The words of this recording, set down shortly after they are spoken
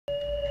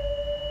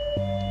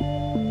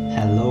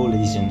Hello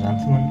ladies and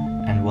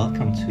gentlemen, and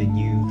welcome to a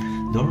new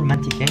Dome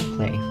Romantik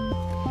gameplay.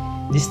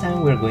 This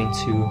time we're going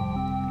to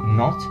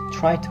not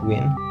try to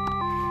win.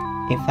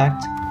 In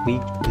fact, we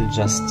will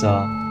just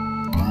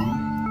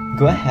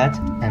go ahead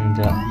and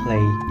play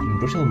in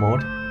brutal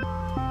mode,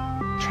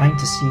 trying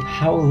to see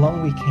how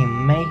long we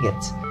can make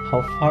it,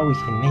 how far we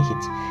can make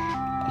it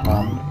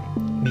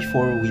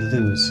before we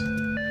lose.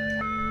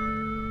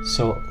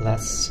 So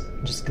let's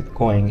just get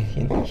going.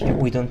 Here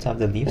we don't have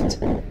the lift.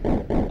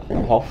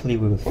 Hopefully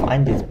we will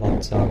find it,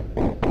 but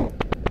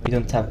we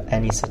don't have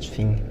any such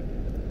thing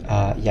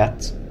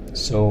yet.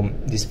 So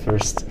this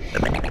first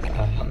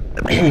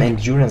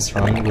endurance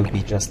run will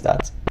be just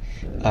that,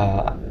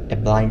 a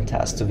blind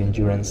test of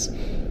endurance,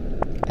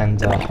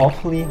 and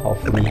hopefully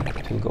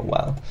it will go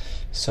well.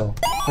 So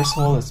first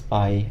of all, let's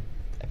buy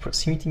a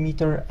proximity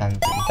meter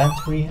and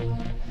inventory,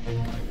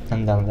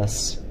 and then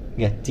let's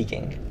get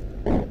digging.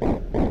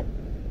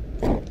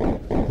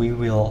 We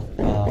will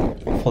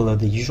follow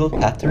the usual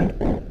pattern,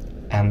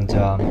 and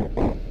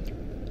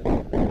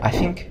I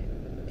think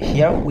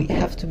here we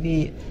have to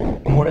be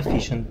more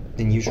efficient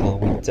than usual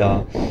with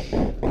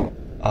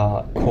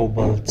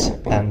cobalt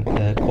and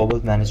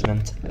cobalt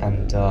management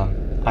and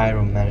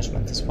iron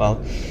management as well,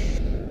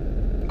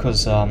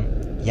 because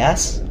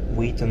yes,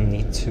 we don't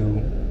need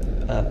to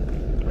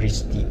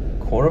reach the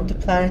core of the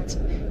planet.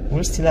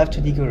 We'll still have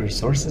to dig our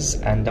resources,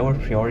 and our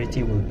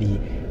priority will be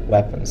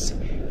weapons.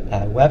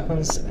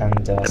 Weapons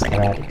and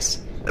schematics.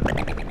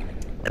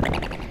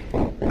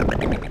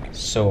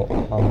 So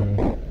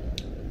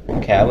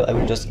okay, I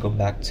will just go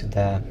back to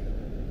the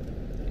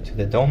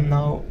dome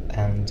now,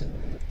 and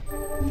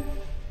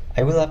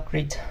I will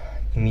upgrade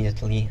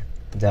immediately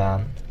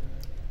the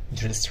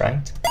drill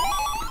strength.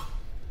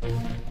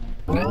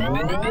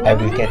 I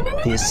will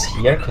get this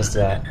here because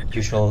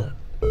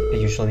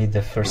usually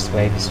the first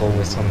wave is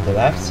always on the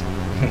left.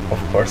 Of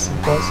course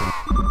it was.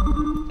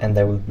 And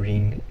I will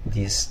bring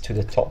this to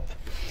the top.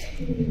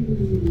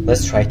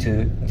 Let's try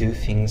to do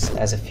things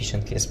as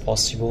efficiently as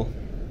possible,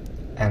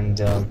 and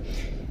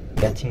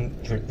getting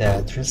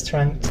the drill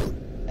strength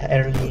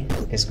early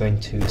is going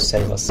to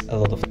save us a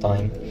lot of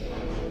time.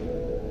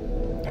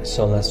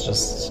 So let's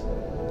just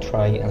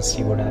try and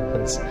see what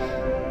happens.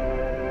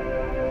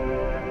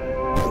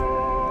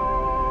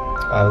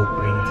 I will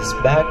bring this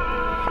back,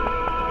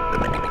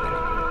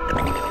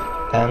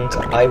 and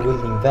I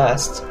will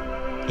invest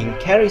in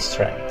carry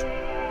strength.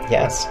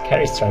 Yes,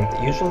 carry strength.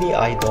 Usually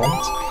I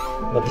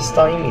don't, but this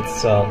time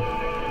it's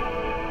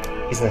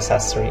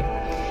necessary.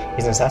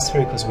 It's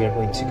necessary because we are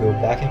going to go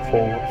back and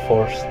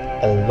forth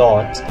a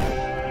lot,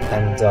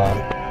 and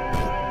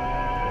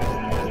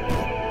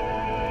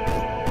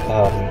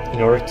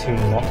in order to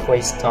not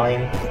waste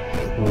time,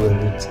 we will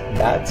need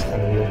that,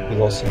 and we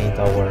will also need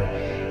our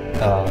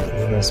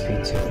movement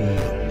speed to be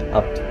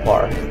up to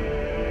par.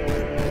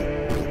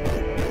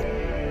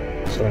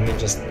 So let me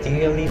just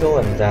dig a little,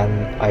 and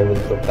then I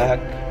will go back.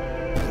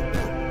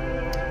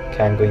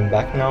 Okay, I'm going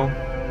back now.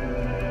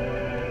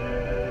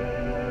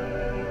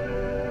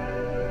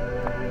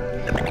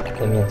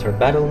 Let me enter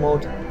battle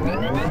mode.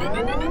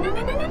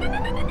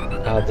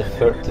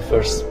 The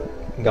first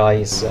guy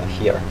is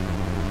here.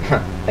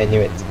 I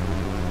knew it.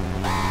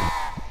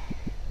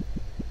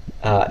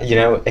 You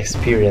know,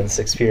 experience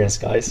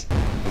guys.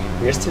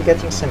 We're still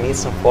getting some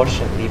hits,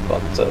 unfortunately,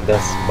 but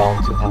that's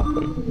bound to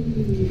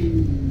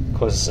happen.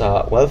 Because,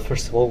 well,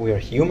 first of all, we are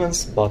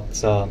humans, but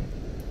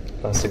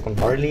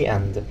secondarily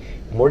and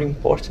more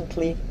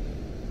importantly,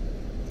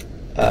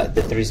 that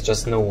there is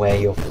just no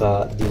way of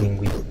dealing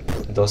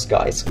with those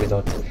guys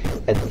without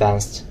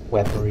advanced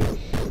weaponry,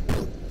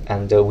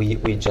 and we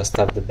just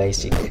have the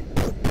basic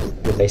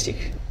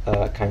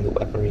kind of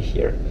weaponry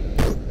here.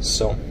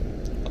 So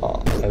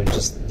I will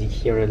just dig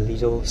here a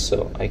little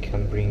so I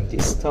can bring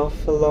this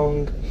stuff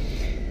along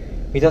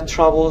without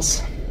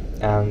troubles,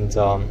 and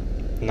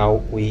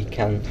now we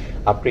can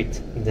upgrade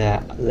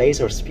the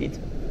laser speed.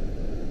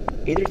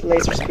 Either the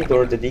laser speed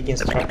or the digging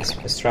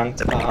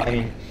strength. I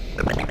mean,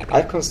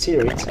 I'll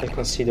consider it,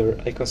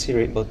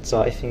 but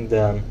I think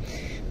the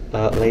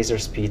laser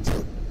speed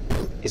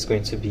is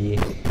going to be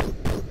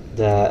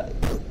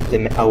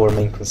our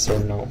main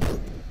concern now.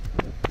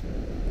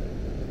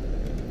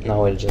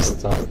 Now I'll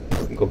just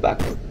go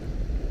back.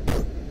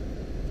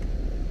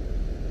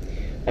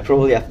 I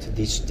probably have to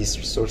ditch these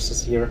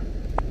resources here.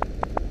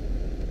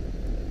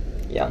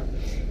 Yeah,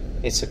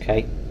 it's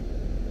okay.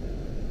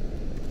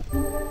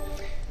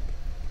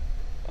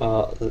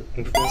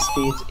 Movement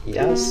speed,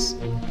 yes.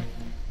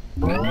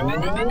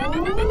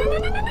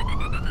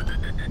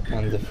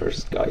 And the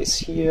first guy is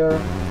here.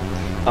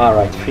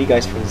 Alright, 3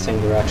 guys from the same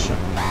direction.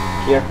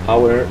 Here,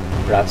 power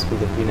perhaps would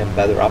have been a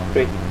better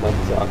upgrade, but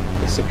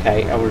it's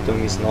okay, our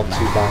dome is not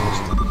too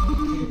damaged.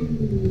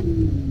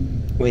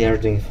 We are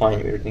doing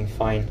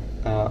fine,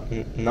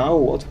 now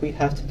what we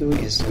have to do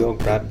is go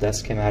grab that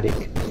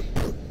schematic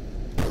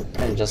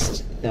and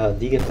just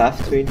dig a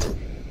path to it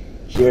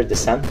here at the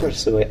center,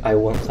 so I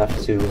won't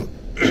have to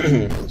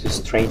do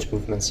strange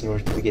movements in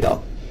order to pick it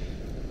up.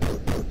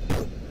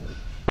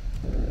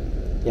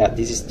 yeah,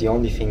 this is the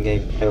only thing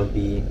I will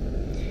be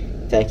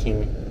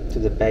taking to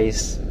the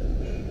base.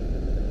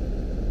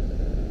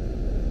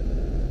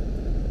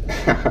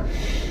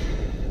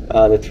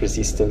 That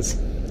resistance.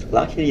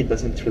 Luckily it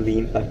doesn't really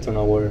impact on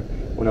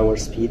our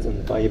speed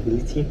and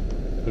viability,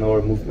 on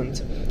our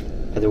movement.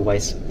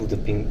 Otherwise it would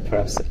have been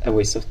perhaps a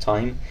waste of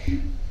time.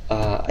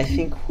 I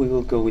think we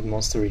will go with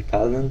monster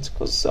repellent,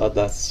 because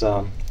that's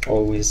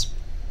always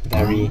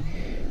very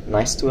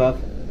nice to have.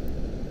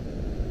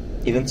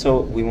 Even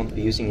though we won't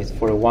be using it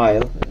for a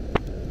while,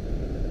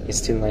 it's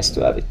still nice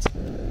to have it.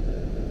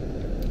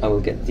 I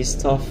will get this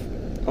stuff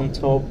on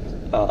top,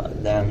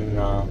 then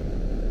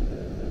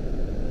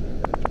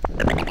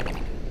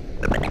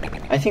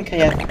I think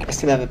I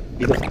still have a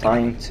bit of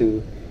time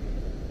to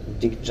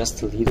dig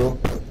just a little.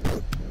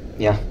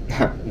 Yeah,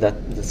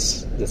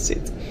 that's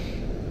it.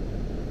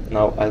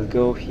 Now I'll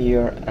go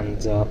here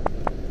and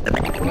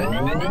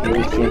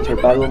immediately enter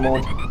battle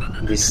mode.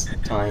 This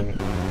time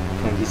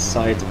from this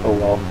side. Oh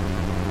wow.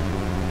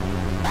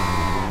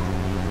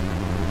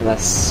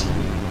 Let's see.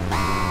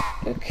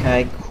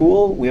 Okay,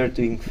 cool. We are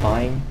doing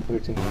fine. We're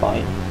doing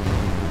fine.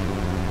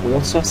 We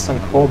also have some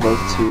cobalt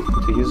to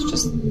use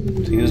just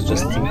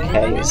in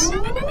case.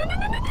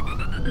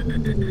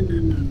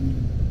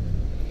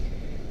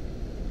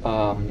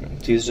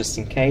 To use just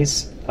in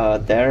case.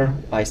 There,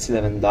 I still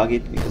haven't dug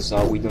it because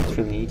we don't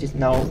really need it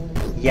now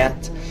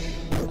yet,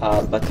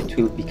 but it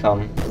will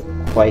become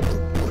quite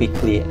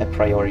quickly a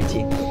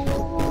priority.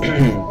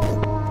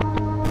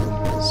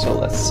 So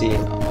let's see.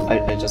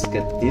 I just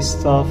get this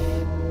stuff.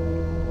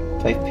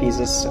 5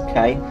 pieces.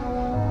 Okay.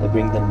 I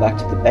bring them back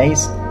to the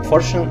base.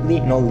 Fortunately,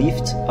 no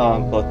lift,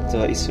 but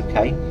it's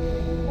okay.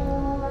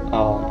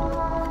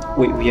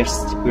 We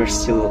are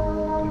still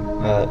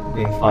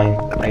doing fine,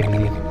 I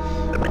believe.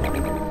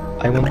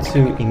 I want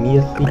to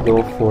immediately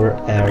go for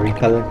a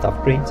repellent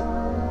upgrade,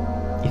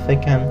 if I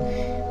can.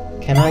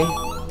 Can I?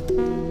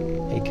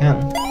 I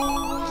can.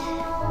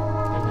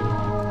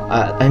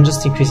 I'm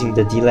just increasing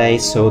the delay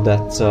so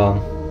that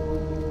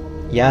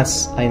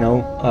yes, I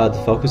know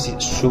the focus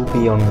should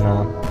be on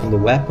the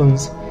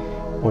weapons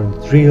or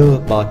the drill,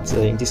 but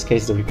in this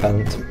case the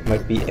repellent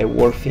might be a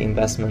worthy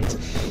investment.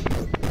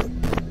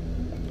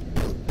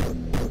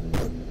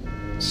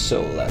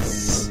 So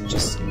let's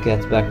just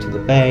get back to the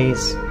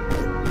base.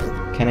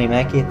 Can I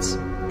make it?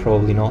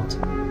 Probably not.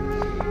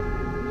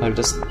 I'll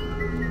just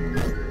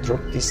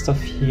drop this stuff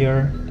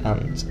here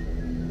and...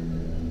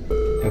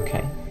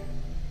 okay.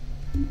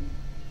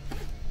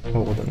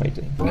 Oh, what am I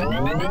doing?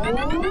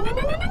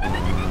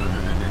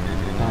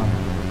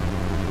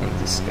 And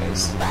this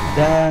guy's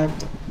dead.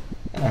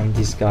 And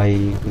this guy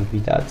will be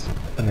dead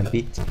in a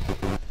bit.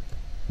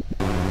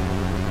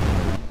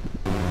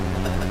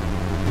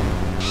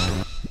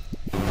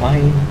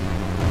 Fine.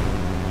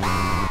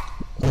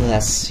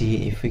 Let's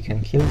see if we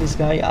can kill this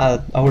guy.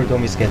 Our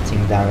dome is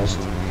getting damaged.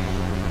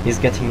 He's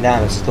getting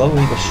damaged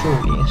slowly but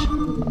surely,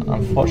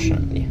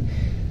 unfortunately.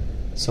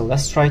 So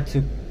let's try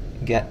to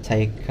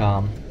take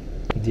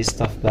this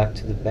stuff back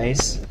to the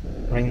base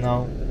right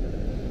now.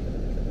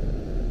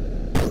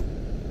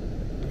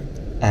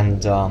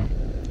 And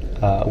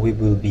we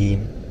will be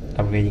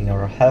upgrading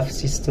our health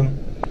system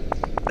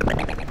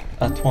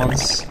at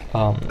once.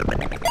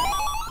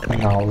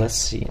 Now let's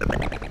see.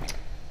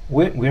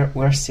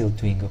 We're still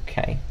doing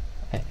okay.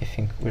 I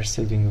think we're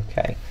still doing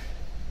okay.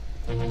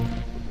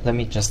 Let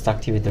me just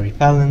activate the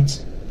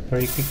repellent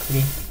very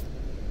quickly,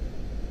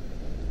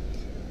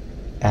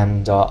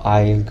 and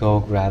I'll go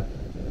grab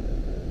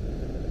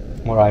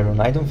more iron.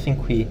 I don't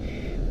think we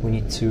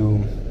need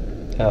to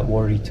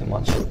worry too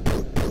much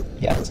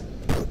yet.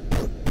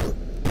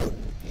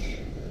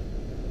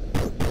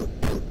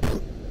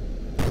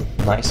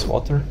 Nice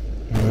water.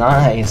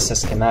 Nice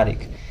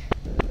schematic.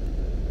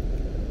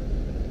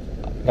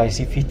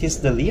 Guys, if it is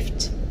the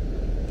lift,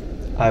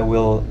 I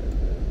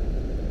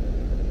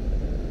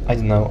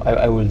don't know,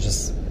 I will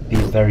just be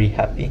very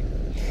happy.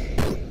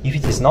 If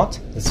it is not,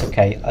 that's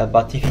okay,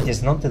 but if it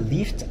is not the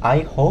lift,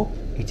 I hope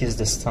it is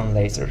the stun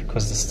laser,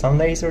 because the stun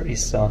laser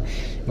is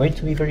going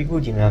to be very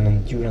good in an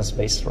endurance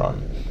based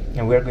run,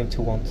 and we're going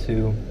to want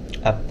to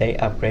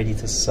upgrade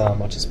it as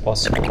much as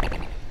possible.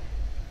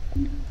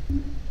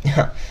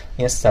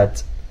 Yes,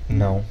 that,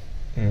 no.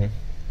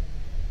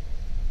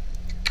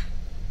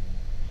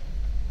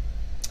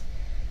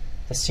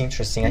 That's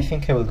interesting. I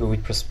think I will go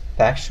with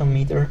prospection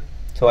meter,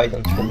 though I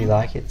don't really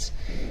like it.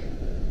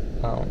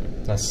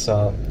 Let's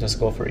just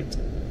go for it.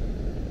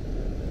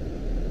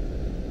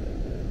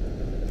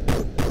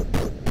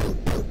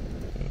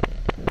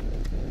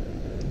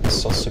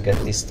 Let's also get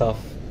this stuff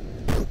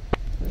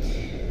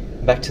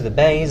back to the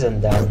base,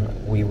 and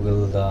then we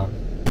will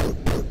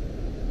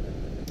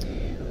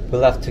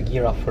we'll have to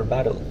gear up for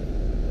battle.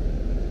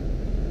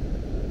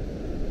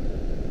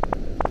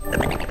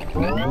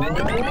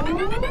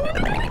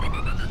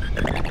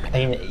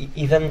 I mean,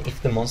 even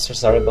if the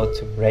monsters are about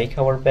to break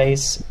our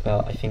base,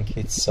 I think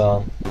it's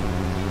still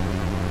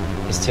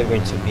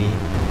going to be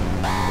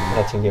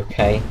relatively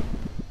okay,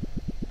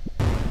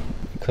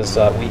 because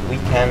we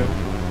can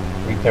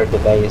repair the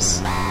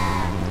base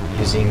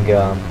using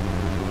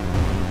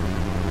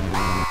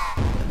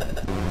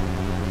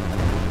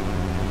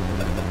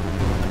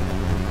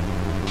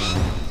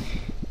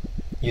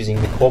using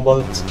the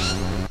cobalt.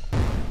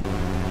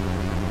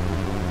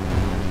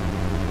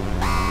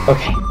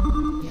 Okay,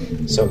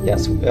 so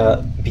yes,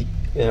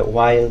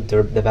 while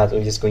the battle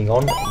is going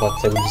on, but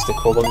I will use the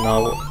cobalt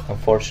now.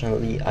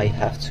 Unfortunately, I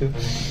have to.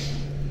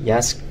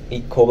 Yes,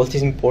 cobalt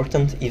is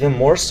important, even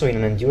more so in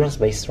an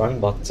endurance-based run,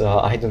 but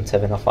I don't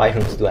have enough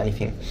iron to do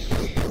anything.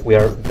 We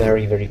are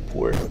very, very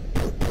poor.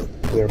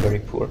 We are very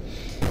poor.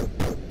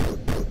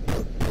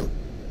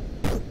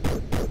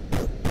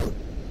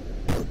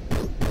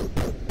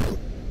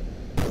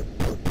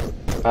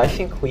 I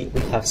think we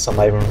have some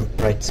iron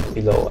right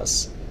below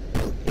us.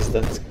 Is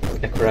that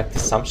a correct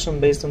assumption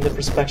based on the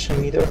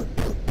perspection meter?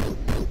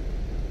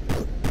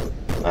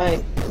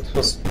 It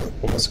was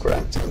almost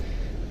correct.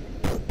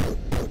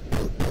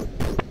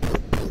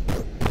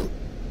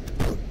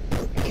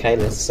 Okay,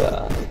 let's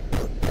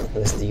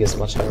dig as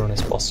much iron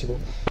as possible.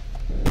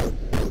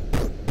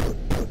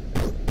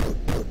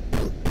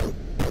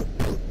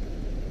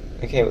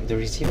 Okay, there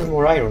is even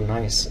more iron.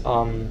 Nice.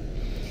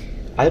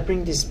 I'll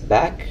bring this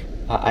back.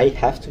 I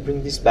have to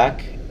bring this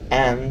back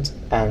and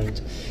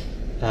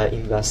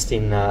invest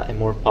in a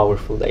more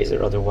powerful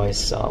laser.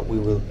 Otherwise, we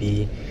will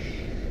be.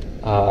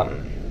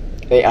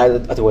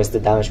 Otherwise, the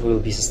damage we will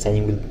be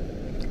sustaining will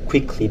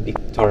quickly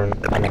turn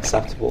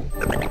unacceptable.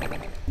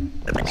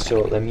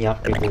 So let me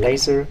upgrade the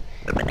laser.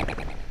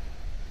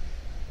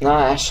 No,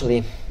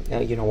 actually,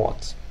 you know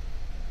what?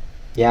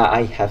 Yeah,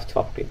 I have to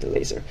upgrade the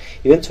laser.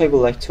 Even though I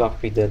would like to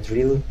upgrade the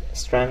drill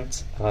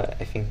strength,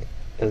 I think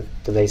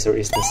the laser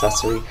is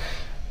necessary,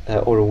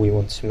 or we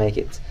want to make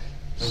it.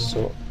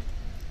 So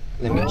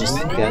let me just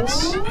get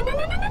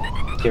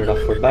geared up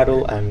for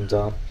battle, and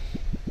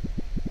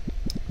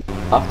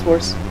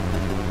afterwards,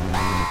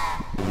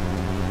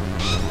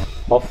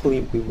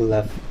 hopefully we will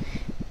have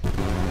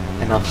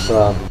enough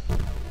to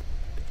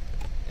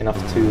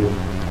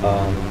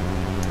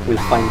we'll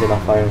find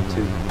enough iron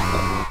to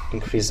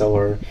increase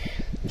our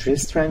drill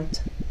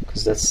strength,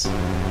 because that's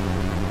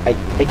I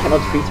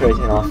cannot reiterate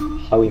enough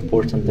how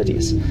important that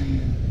is.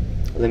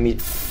 Let me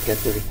get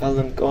the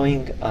repellent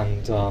going,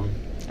 and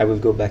I will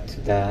go back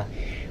to the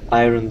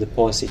iron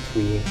deposit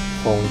we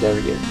found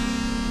earlier.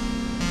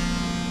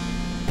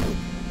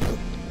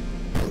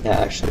 Yeah,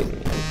 actually,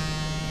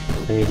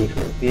 let me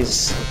decrease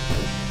this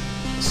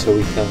so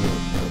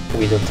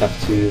we don't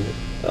have to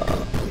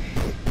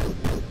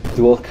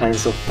do all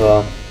kinds of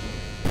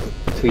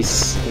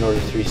twists in order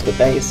to reach the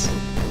base.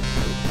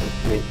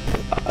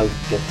 I'll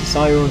get this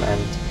iron,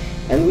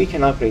 and we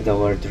can upgrade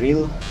our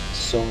drill.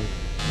 So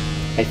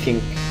I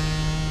think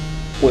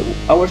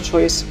our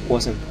choice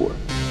wasn't poor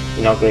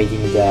in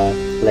upgrading the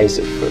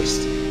laser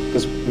first,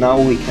 because now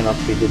we can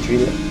upgrade the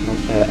drill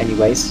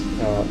anyways.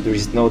 There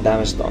is no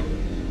damage done.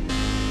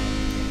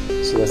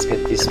 So let's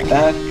get this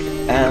back,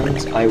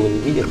 and I will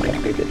immediately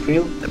upgrade the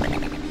drill.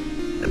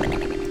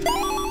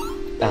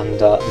 And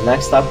the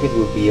next upgrade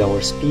will be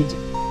our speed,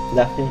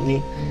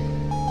 definitely.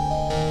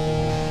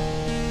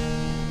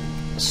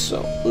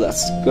 So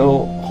let's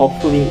go.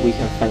 Hopefully we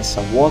can find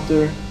some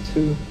water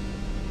too,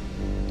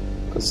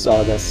 because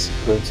that's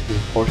going to be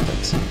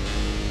important.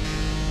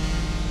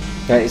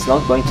 It's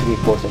not going to be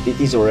important, it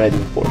is already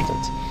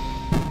important.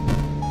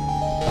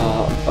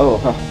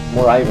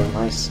 More iron,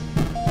 nice.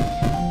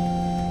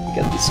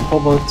 Get this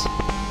cobalt.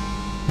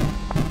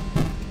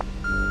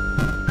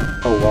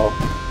 Oh wow,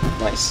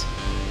 nice.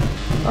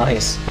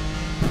 Nice.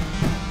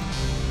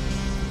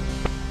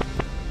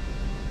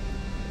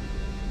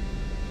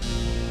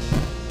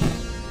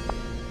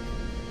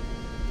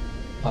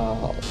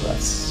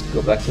 Let's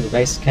go back to the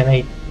base. Can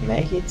I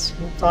make it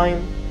in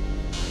time?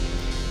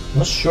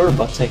 Not sure,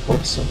 but I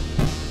hope so.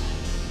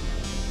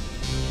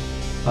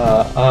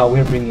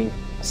 We're bringing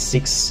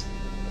 6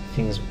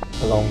 things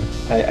along.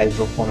 I'll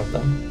drop one of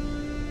them.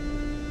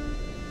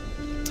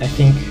 I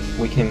think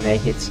we can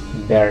make it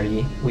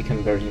barely. We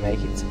can barely make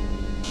it.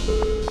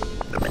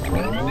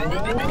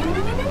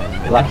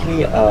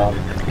 Luckily,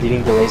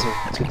 leaving the laser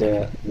to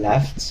the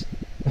left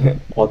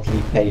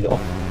oddly paid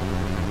off.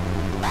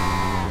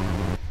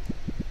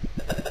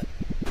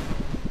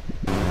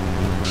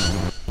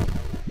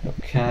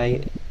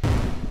 Okay,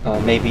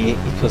 maybe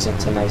it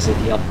wasn't a nice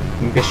idea.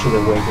 Maybe I should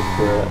have waited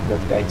for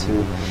that guy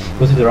to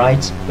go to the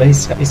right, but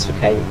it's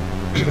okay.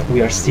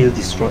 We are still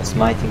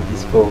smiting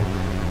this foe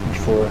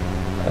before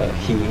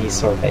he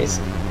surveys.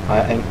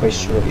 I'm quite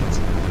sure of it.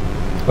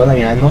 Well, I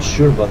mean, I'm not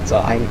sure, but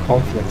I'm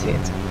confident in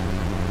it.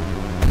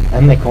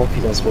 And my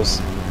confidence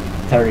was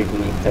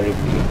terribly,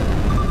 terribly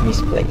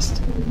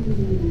misplaced.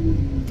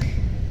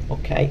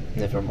 Okay,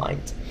 never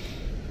mind.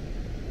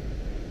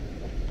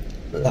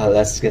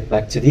 Let's get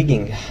back to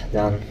digging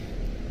then.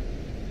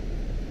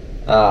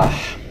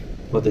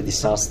 What a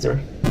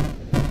disaster.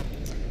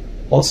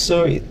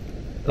 Also,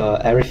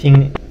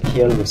 everything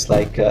here looks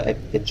like a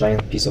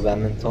giant piece of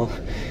elemental.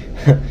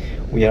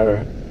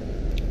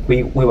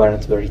 we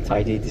weren't very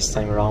tidy this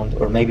time around,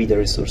 or maybe the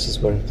resources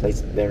weren't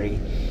placed very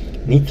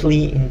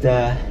neatly in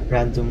the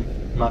random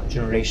map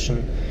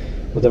generation.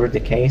 Whatever the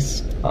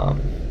case,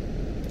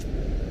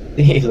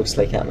 it looks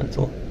like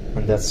Elemental,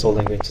 and that's all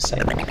I'm going to say.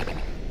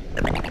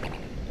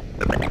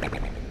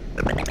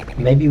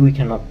 Maybe we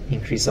cannot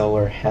increase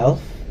our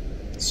health,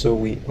 so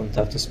we won't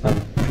have to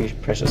spend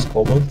precious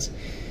cobalt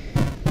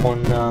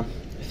on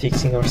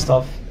fixing our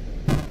stuff.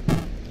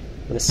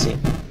 Let's see.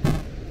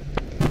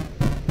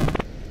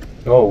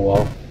 Oh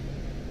wow,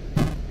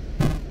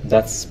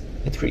 that's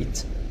a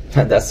treat.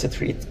 That's a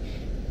treat.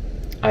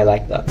 I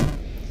like that.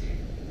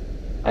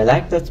 I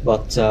like that,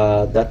 but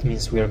that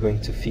means we are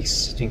going to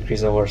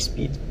increase our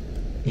speed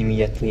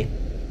immediately.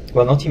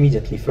 Well, not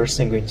immediately. First,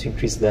 I'm going to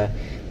increase the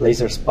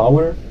laser's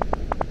power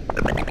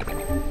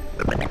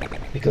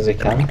because I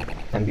can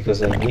and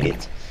because I need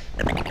it.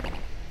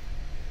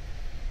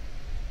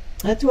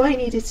 Do I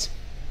need it?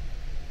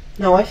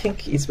 No, I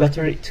think it's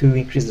better to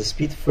increase the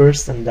speed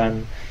first and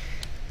then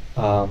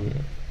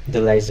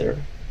the laser,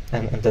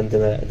 and then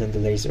the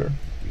laser,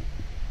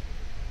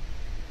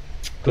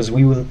 because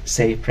we will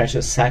save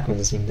precious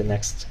seconds in the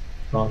next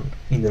run,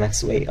 in the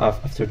next wave,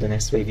 after the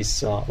next wave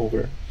is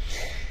over.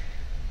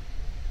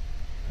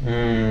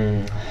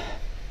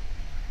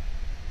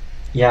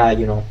 Yeah,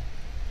 you know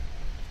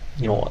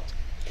what?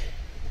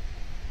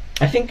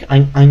 I think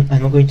I'm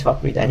not going to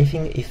upgrade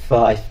anything. If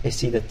I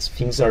see that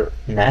things are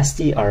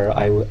nasty, or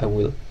I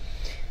will.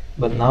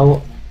 But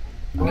now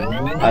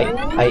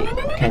I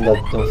kind of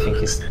don't think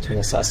it's too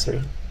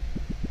necessary.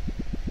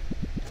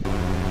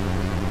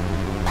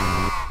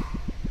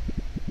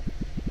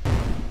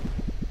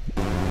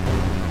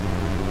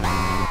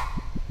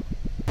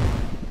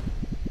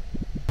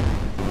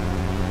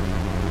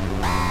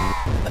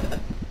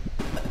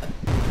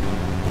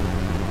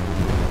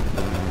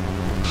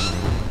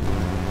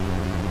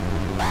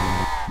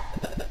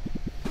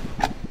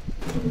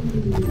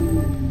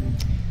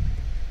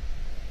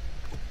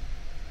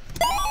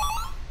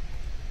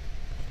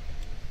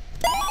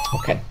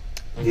 Okay,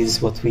 this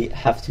is what we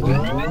have to do.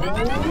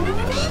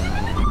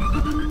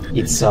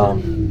 It's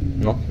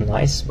not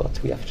nice, but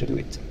we have to do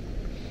it.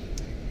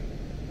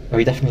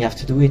 We definitely have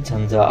to do it,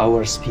 and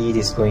our speed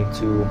is going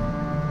to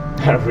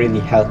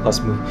really help us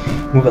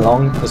move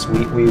along, because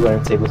we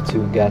weren't able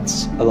to get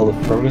a lot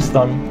of progress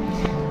done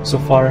so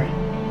far.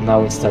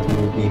 Now instead we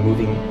will be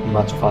moving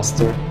much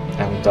faster,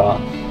 and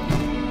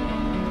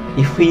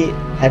if we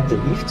had the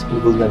lift we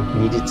wouldn't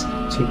need it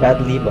too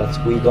badly, but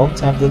we don't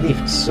have the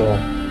lift, so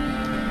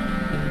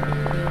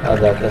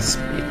that's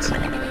it.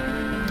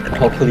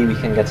 Hopefully we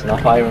can get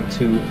enough iron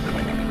to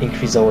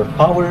increase our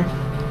power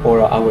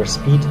or our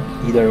speed.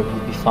 Either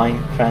would be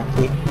fine,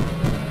 frankly.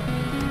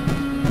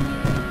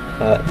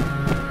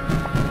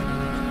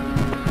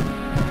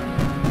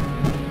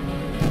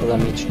 Let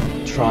me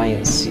try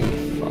and see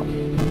if...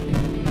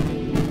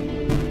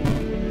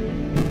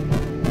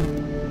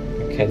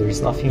 okay, there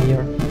is nothing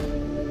here.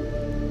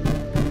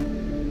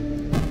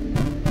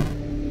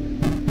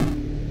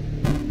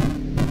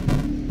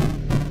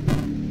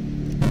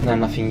 No,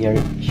 nothing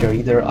here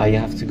either. I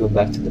have to go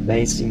back to the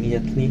base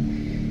immediately.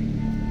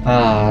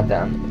 Ah,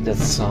 damn,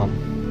 that's not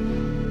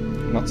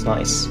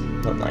nice.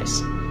 Not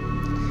nice.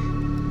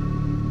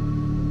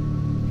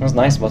 It was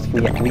nice, but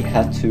we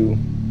had to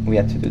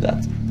do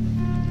that.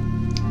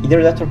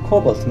 Either that or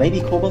cobalt.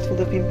 Maybe cobalt would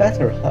have been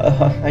better.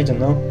 I don't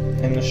know.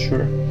 I'm not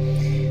sure.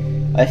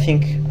 I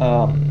think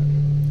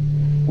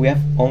we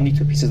have only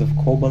 2 pieces of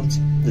cobalt.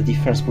 The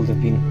difference would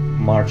have been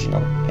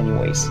marginal,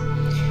 anyways.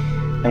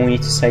 And we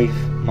need to save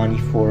money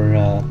for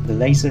the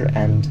laser,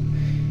 and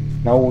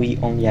now we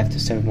only have to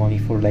save money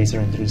for laser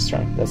and drill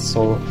strength. That's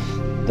all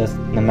that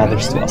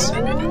matters to us.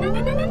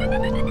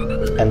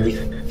 And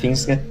if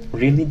things get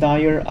really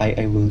dire,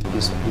 I will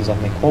use up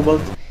my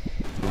cobalt.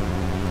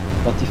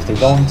 But if they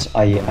don't,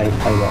 I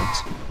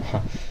won't.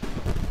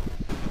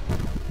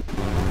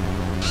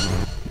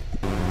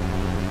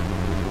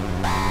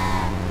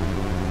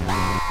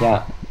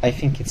 Yeah, I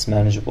think it's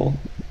manageable.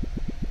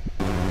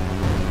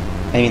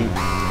 I mean,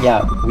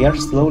 yeah, we are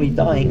slowly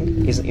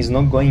dying. It's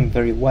not going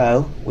very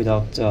well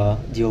without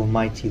the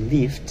almighty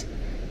lift,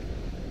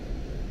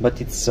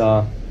 but it's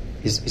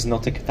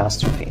not a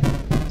catastrophe.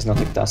 It's not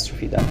a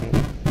catastrophe,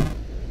 definitely.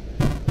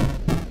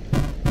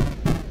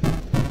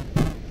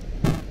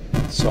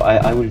 So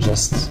I will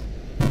just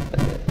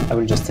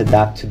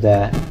adapt to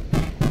the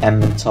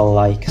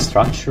elemental-like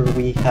structure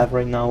we have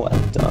right now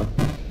and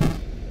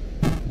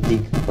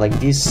dig like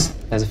this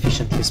as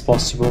efficiently as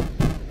possible.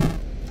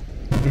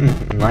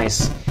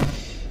 Nice.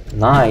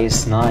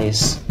 Nice,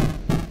 nice.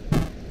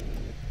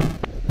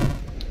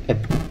 A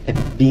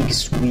big,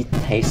 sweet,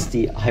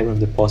 tasty iron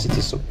deposit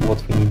is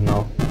what we need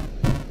now.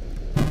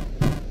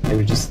 I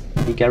will just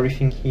dig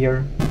everything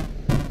here,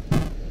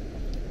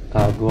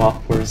 go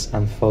upwards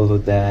and follow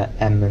the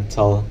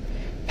elemental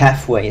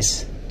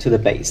pathways to the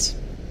base.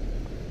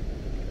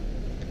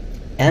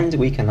 And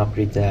we can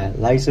upgrade the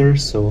laser,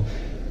 so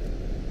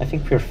I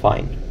think we're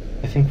fine.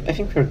 I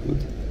think we're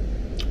good.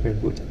 We're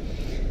good.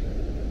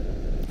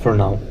 For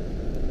now.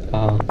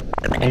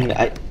 I mean,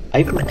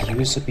 I would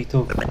use a bit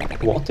of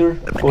water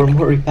for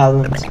more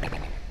repellent,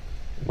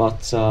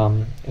 but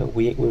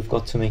we've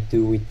got to make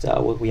do with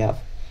what we have.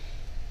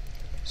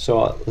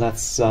 So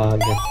let's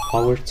get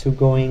power 2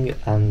 going,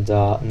 and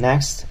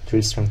next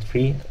drill strength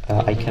 3.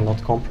 I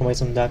cannot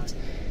compromise on that,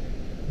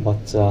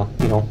 but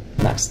you know,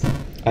 next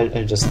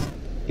I'll just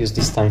use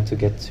this time to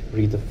get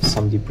rid of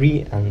some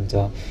debris, and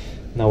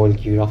now I'll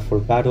gear up for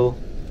battle.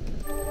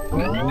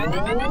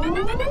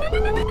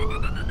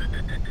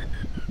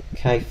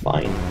 Okay,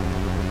 fine.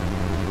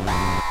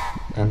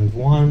 And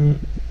 1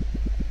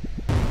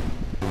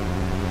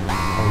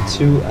 and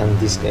 2, and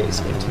this guy is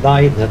going to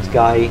die. That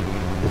guy,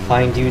 the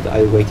flying dude,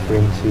 I'll wait for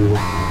him to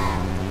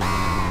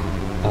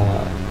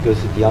go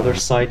to the other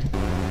side.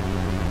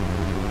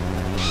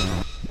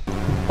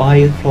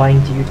 Goodbye, flying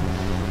dude.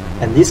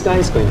 And this guy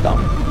is going down.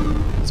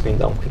 It's going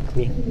down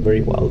quickly.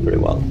 Very well, very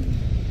well.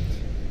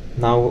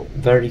 Now,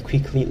 very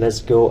quickly,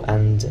 let's go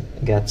and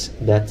get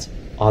that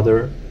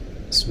other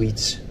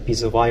sweet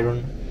piece of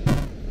iron.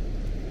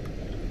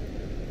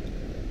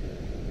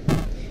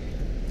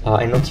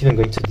 I'm not even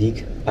going to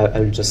dig.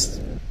 I'll just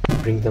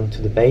bring them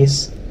to the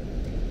base.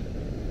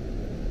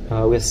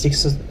 We have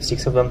six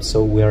of them,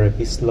 so we are a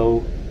bit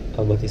slow,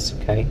 but it's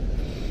okay.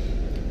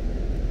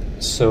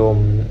 So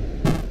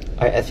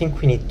I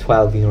think we need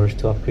 12 in order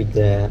to upgrade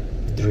the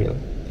drill,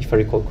 if I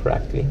recall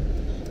correctly.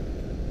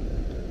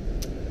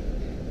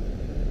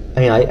 I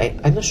mean,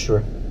 I'm not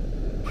sure.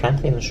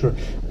 Frankly, I'm not sure.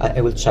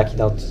 I will check it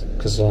out,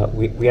 because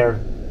we are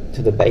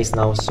to the base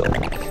now, so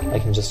I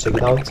can just check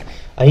it out.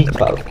 I need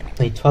 12.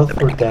 I need 12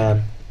 for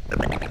the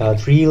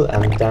drill,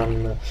 and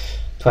then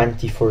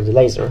 20 for the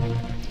laser.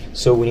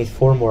 So we need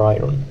 4 more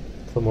iron.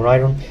 4 more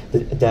iron.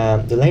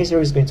 The laser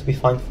is going to be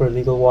fine for a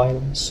little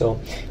while, so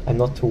I'm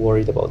not too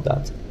worried about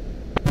that.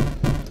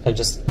 I'll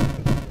just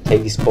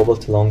take this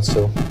cobalt along,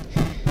 so...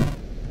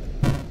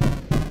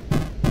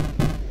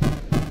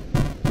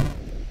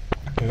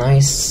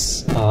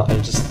 Nice.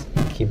 I'll just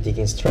keep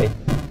digging straight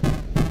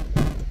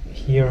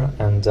here,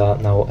 and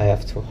now I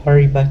have to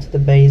hurry back to the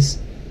base.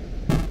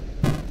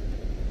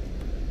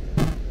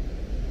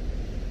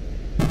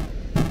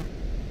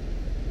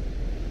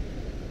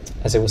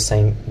 As I was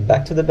saying,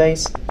 back to the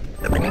base.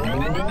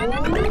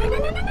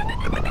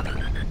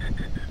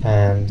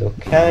 And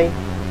okay.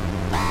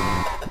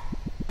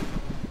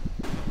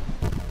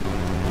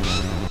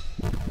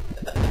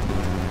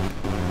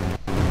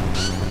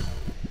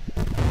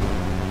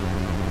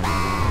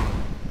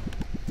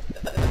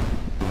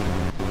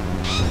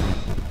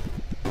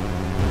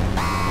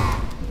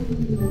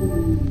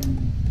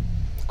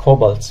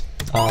 Cobalt.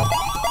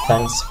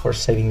 Thanks for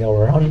saving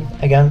our run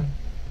again.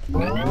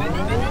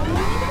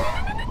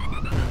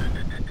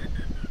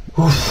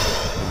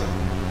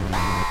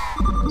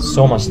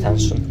 So much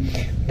tension.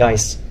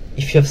 Guys,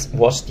 if you have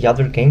watched the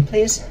other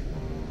gameplays,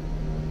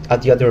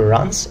 the other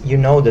runs, you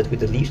know that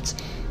with the lifts,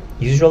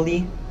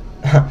 usually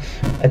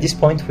at this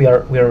point we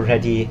are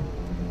already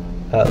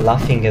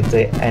laughing at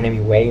the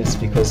enemy waves,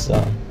 because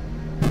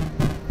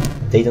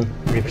they don't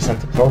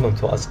represent a problem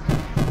to us.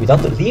 Without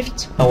the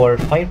lift, our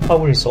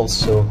firepower is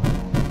also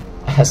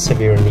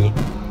severely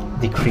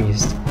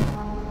decreased.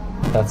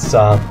 That's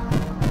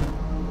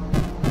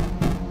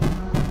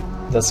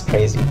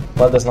crazy.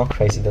 Well, that's not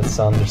crazy, that's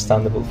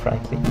understandable,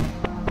 frankly,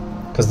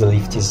 because the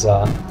lift is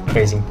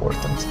crazy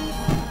important.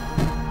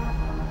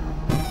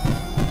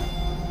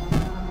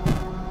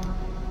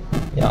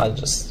 Yeah, I'll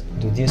just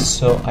do this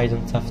so I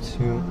don't have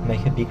to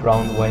make a big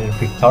round while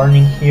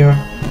returning here.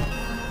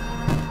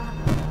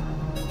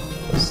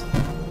 Just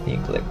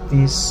dig like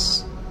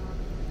this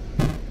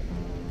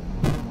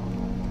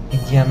in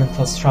the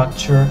elemental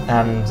structure,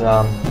 and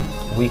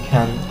we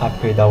can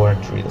upgrade our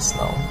drills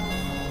now.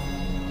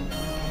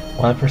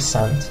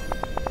 1%.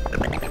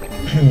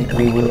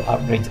 We will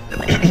upgrade.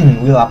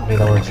 We'll upgrade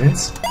our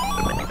drills,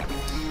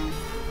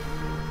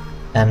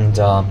 and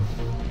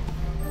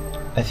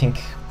I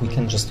think we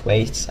can just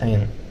wait. I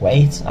mean,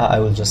 wait. I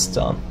will just,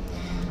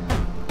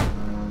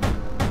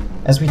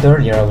 as we did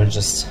earlier, I will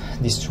just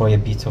destroy a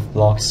bit of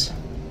blocks.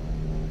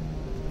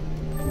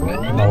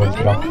 And I will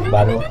get up for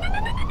battle.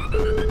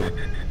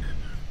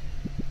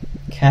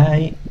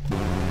 Okay.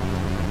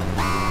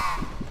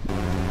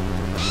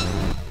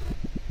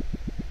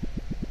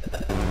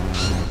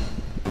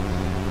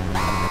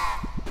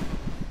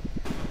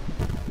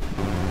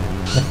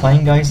 The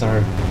flying guys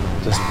are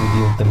just who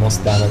deal the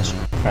most damage,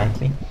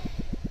 frankly.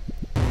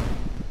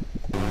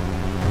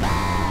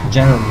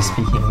 Generally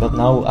speaking, but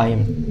now I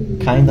am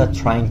kinda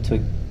trying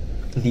to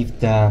leave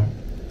the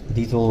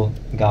little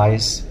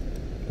guys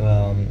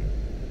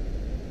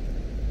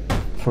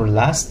for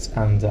last,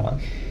 and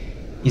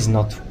is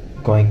not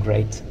going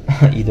great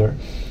either.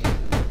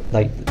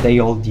 Like, they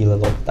all deal a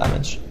lot of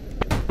damage.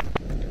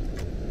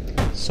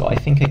 So I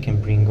think I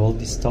can bring all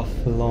this stuff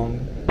along.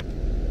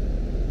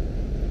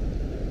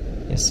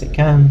 Yes, I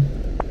can.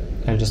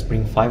 I'll just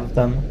bring 5 of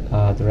them.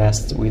 The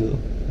rest will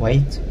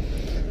wait.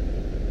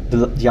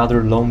 The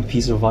other lone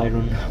piece of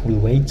iron will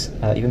wait,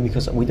 even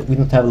because we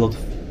don't have a lot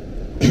of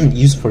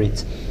use for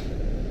it.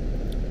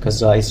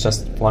 Because it's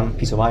just 1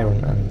 piece of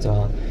iron, and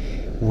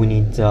we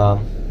need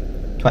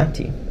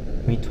 20.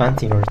 We need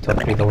 20 in order to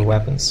upgrade our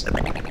weapons.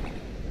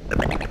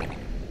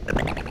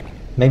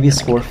 Maybe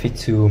it's worth it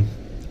to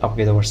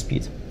upgrade our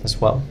speed as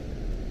well,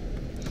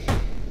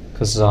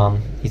 because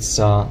it's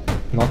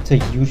not a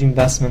huge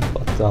investment,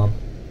 but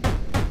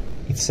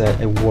it's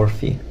a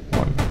worthy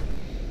one.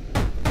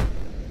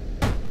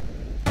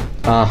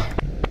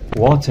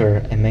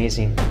 Water,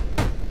 amazing.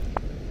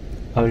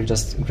 I will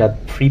just grab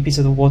 3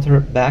 pieces of water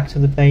back to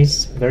the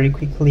base very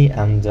quickly,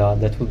 and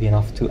that will be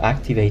enough to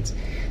activate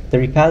the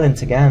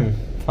repellent again,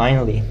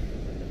 finally.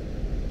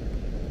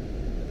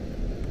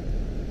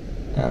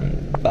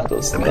 And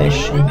battle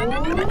station.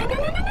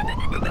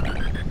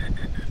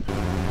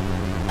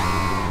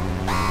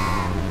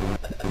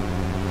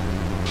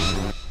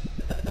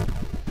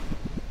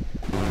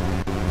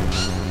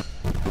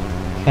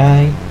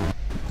 Okay.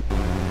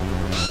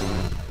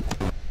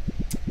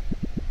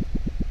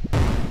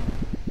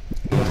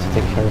 We have to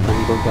take care of the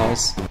little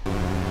guys.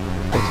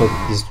 I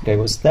thought this guy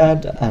was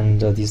dead,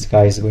 and this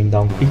guy is going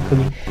down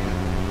quickly.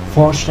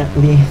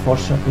 Fortunately,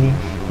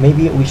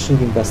 maybe we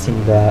should invest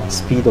in the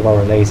speed of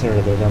our laser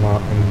rather than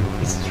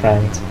its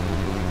strength.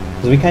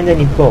 Because we kinda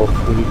need both.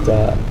 We need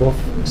both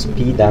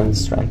speed and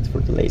strength for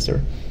the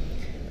laser.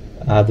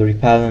 The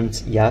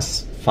repellent,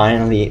 yes,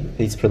 finally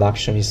its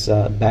production is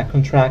back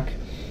on track.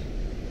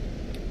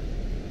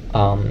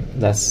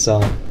 Let's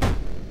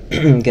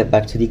get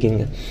back to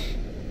digging.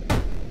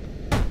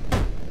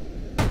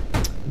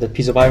 The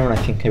piece of iron, I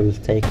think I will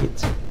take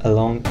it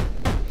along.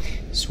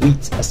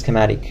 Sweet, a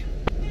schematic.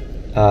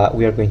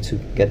 We are going to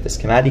get the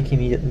schematic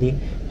immediately.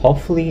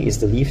 Hopefully is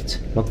the lift,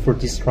 not for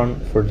this run,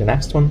 for the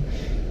next one.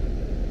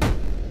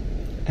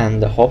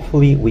 And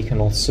hopefully we can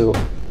also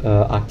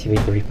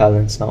activate the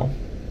repellents now.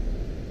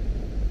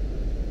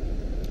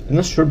 I'm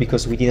not sure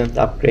because we didn't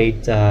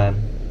upgrade the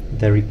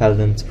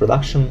repellent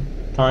production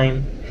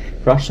time,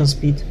 production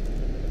speed,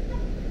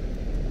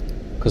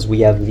 because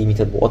we have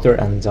limited water,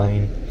 and I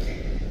mean,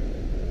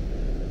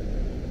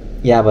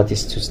 yeah, but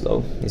it's too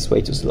slow. It's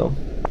way too slow.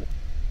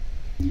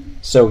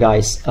 So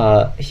guys,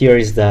 here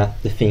is the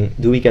thing.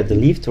 Do we get the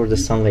lift or the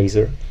sun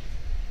laser?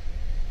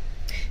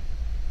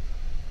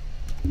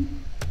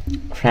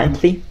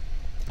 Frankly,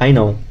 I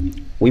know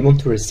we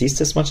want to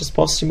resist as much as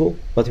possible,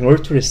 but in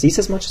order to resist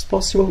as much as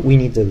possible, we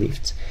need the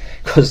lift,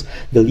 because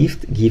the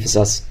lift gives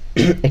us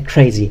a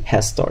crazy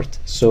head start.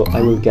 So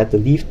I will get the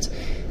lift,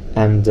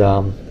 and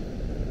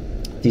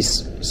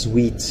this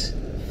sweet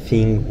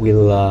thing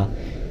will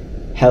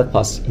help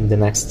us in the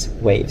next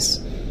waves.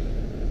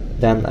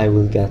 Then I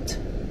will get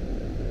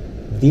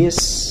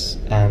this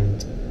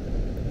and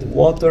the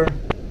water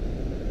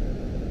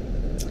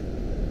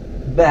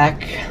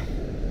back,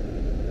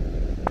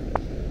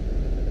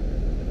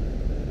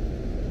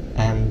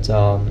 and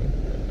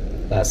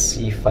let's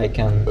see if I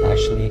can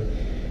actually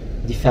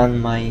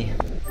defend my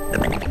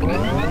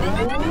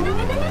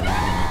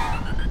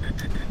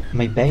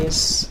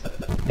base.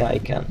 Yeah, I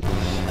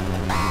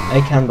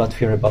can, but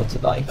we're about to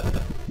die.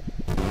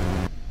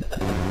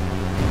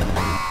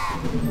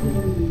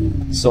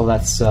 So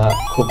let's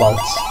cobalt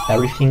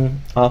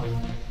everything up.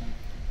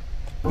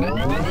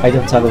 I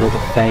don't have a lot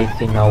of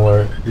faith in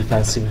our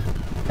defensive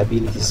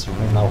abilities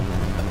right now.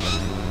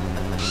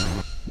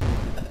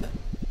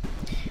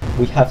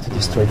 We have to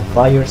destroy the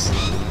flyers.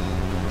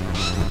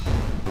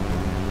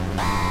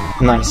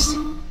 Nice.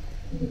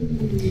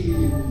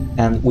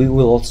 And we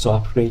will also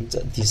upgrade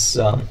this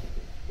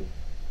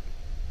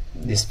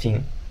this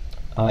thing.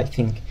 I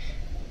think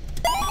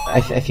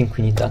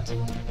we need that.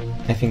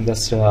 I think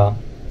that's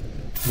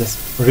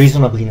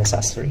reasonably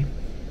necessary.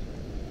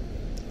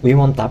 We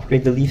won't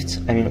upgrade the lift.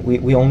 I mean,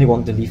 we only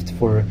want the lift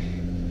for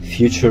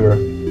future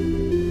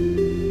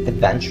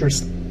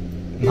adventures.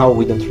 Now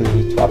we don't really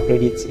need to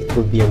upgrade it. It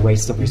will be a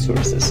waste of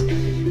resources.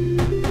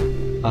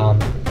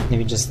 Let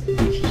me just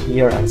dig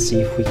here and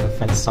see if we can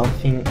find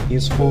something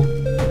useful.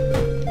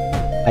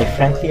 I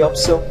frankly hope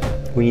so.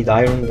 We need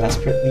iron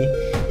desperately.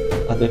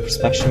 The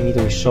perspection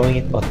meter is showing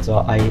it, but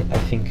I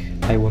think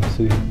I want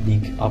to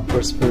dig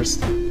upwards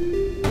first.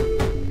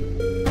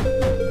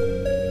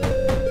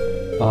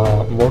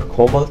 More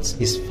cobalt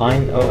is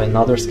fine. Oh,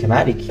 another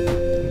schematic.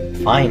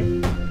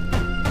 Fine.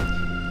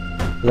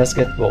 Let's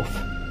get both.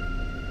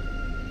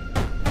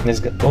 Let's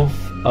get both.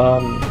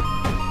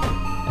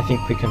 I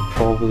think we can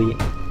probably...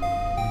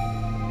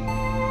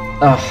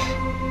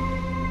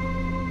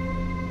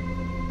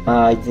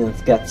 I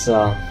didn't get...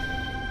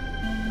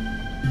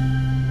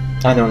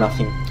 I know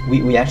nothing.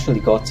 We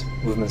actually got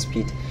movement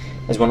speed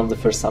as one of the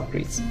first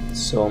upgrades.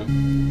 So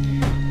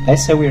I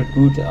say we're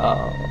good.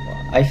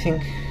 I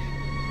think...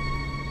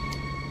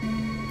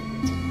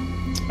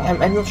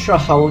 I'm not sure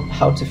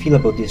how to feel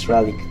about this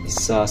relic,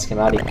 this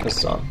schematic,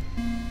 because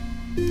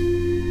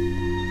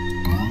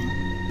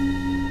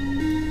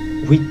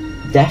we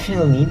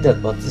definitely need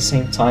that, but at the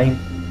same time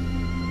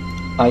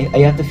I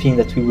have the feeling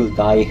that we will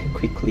die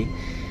quickly.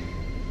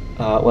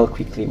 Well,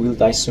 quickly, we'll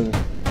die soon,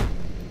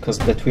 because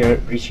that we are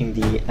reaching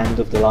the end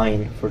of the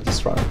line for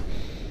this run.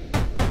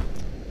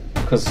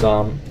 Because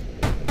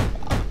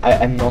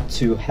I'm not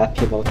too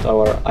happy about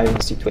our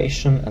iron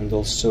situation, and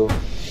also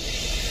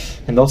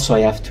And also I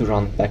have to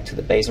run back to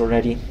the base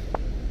already.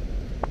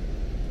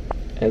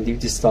 I'll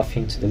leave this stuff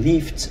into the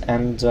lift,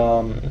 and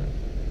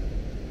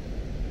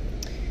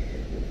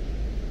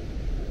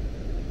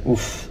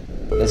oof,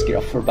 let's gear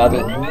up for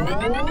battle.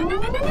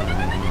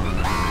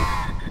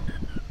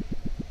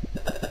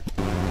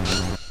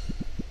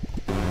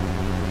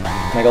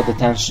 I got the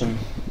tension.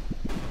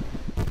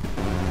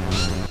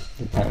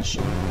 The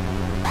tension.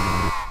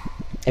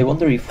 I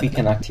wonder if we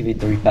can activate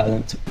the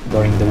repellent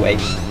during the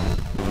wave.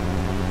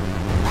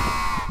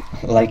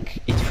 Like,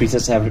 it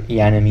freezes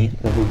every enemy.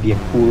 That would be a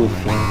cool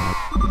thing.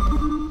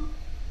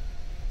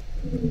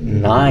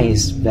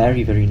 Nice,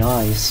 very, very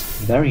nice.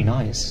 Very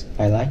nice.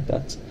 I like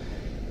that.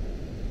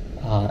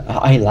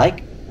 I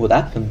like what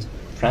happened,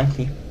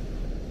 frankly.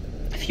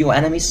 A few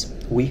enemies.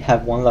 We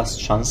have one last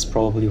chance,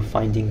 probably, of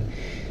finding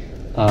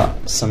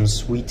some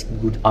sweet,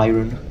 good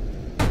iron.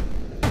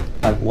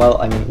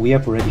 Well, I mean, we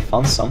have already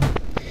found some.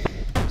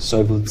 So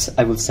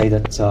I would say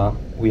that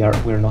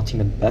we're not in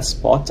the best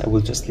spot. I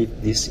will just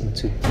leave this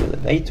into the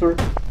elevator,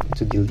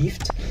 into the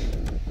lift,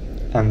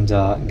 and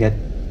get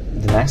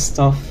the next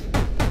stuff.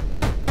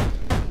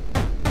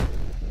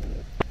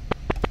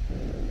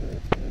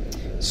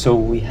 So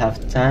we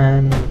have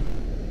 10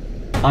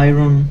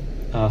 iron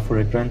for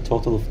a grand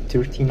total of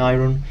 13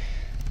 iron.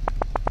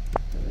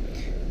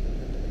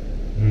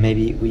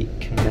 Maybe we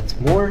can get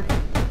more.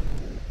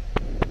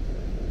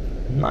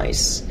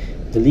 Nice.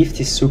 The lift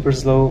is super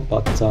slow,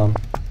 but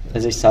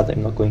as I said,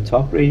 I'm not going to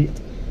upgrade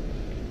it.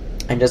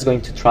 I'm just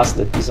going to trust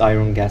that this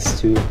iron gets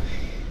to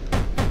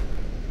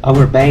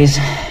our base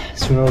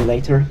sooner or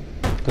later,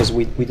 because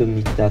we don't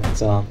need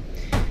that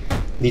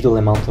little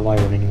amount of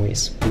iron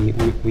anyways. We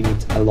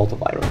need a lot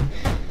of iron.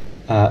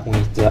 We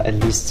need at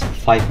least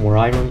 5 more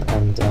iron,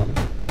 and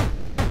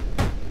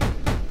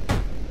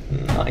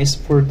nice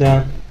for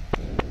the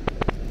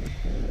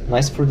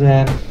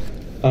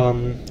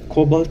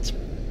cobalt.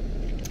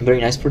 Very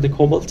nice for the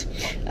cobalt.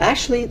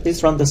 Actually,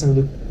 this run doesn't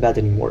look bad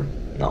anymore.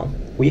 No,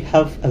 we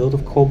have a lot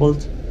of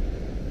cobalt.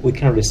 We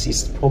can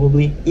resist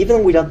probably,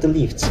 even without the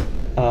lift.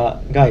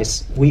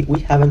 Guys, we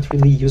haven't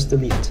really used the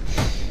lift.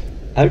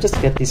 I'll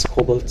just get this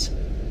cobalt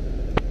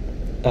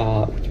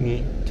with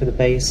me to the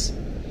base.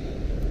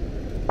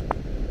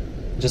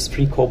 Just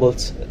 3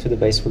 cobalt to the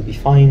base will be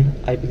fine,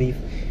 I believe.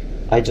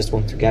 I just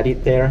want to get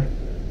it there.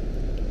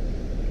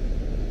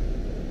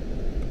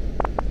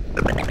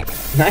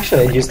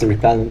 Actually, I use the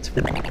repellent,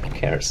 who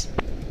cares?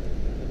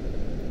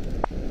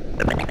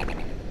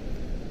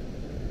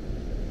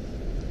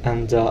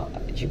 And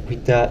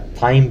with the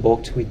time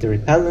box with the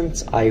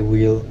repellent, I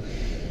will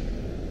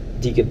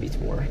dig a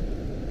bit more.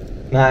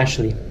 No,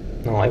 actually,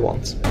 no, I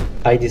won't.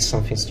 I did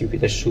something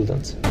stupid, I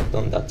shouldn't have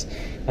done that.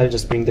 I'll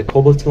just bring the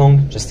cobalt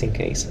along, just in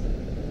case.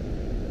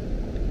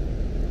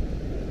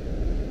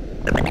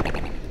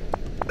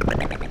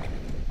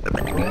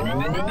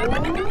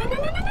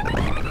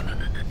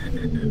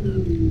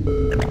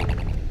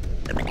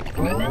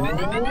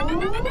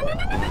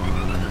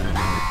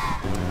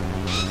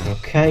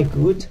 Okay,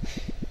 good.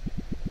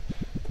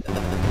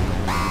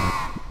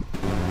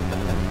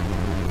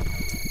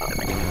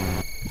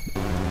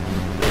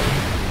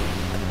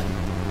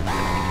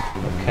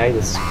 Okay,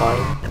 that's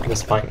fine.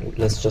 That's fine.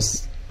 Let's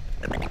just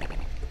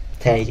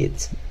take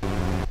it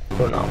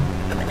for now.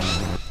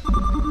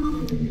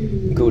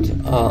 Good.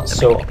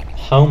 So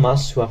how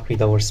much to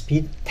upgrade our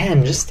speed?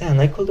 10, just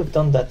 10. I could have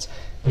done that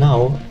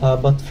now,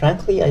 but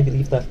frankly, I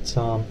believe that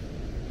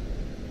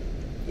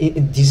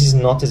this is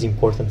not as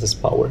important as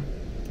power.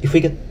 If we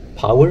get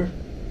power,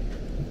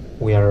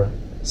 we are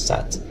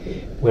set.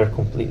 We are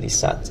completely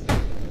set.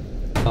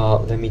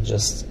 Let me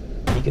just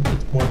dig a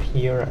bit more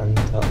here, and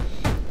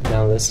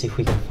now let's see if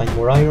we can find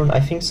more iron. I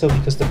think so,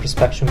 because the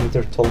prospection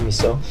meter told me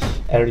so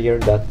earlier,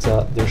 that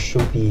there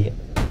should be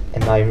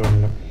an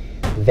iron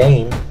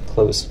vein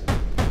close.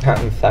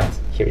 In fact,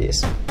 here it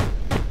is.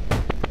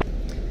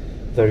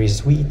 Very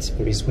sweet,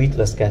 very sweet.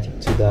 Let's get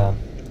into the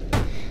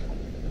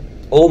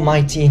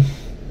almighty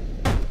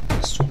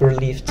super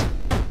lift.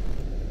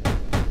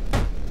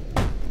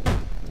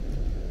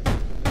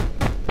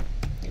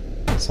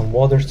 Some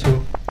water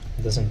too,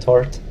 doesn't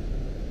hurt.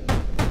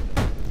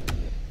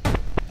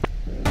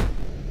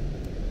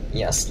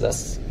 Yes,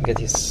 let's get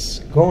this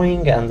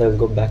going, and I'll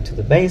go back to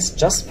the base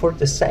just for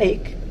the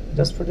sake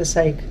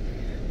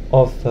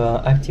of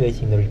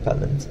activating the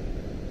repellent.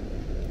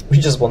 We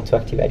just want to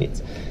activate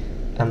it,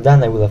 and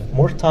then I will have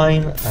more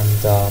time,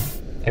 and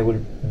I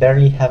will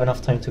barely have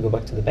enough time to go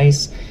back to the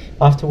base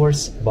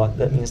afterwards, but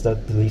that means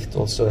that the lift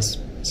also has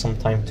some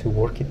time to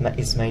work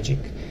its magic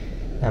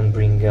and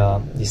bring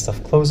this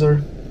stuff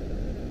closer.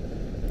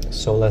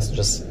 So let's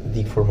just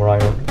dig for more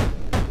iron.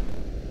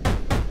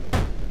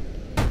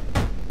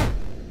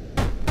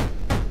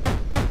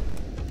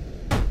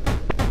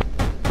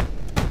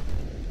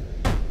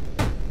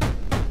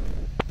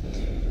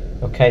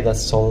 Okay,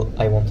 that's all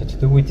I wanted to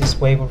do with this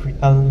wave of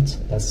repellent.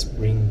 Let's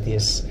bring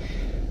this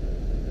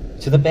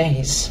to the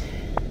base.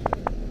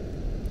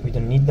 We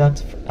don't need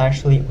that.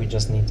 Actually, we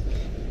just need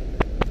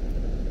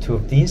 2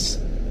 of these,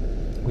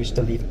 which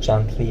the lift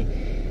gently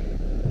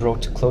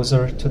brought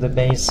closer to the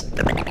base,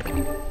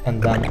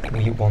 and then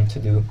we want to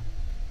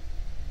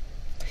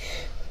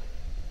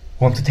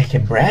take a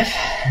breath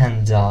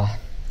and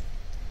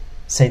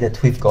say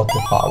that we've got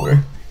the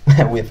power.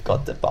 We've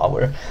got the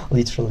power,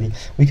 literally.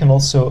 We can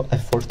also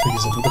afford to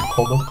use a bit of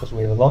cobalt because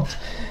we have a lot,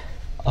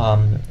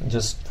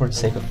 just for the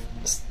sake of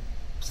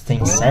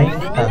staying safe.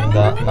 And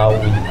now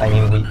we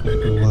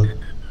will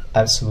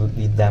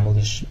absolutely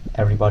demolish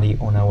everybody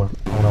on our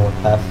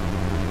path.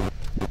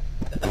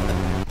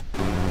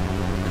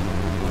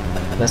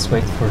 Let's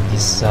wait for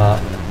these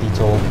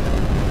little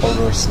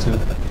horrors to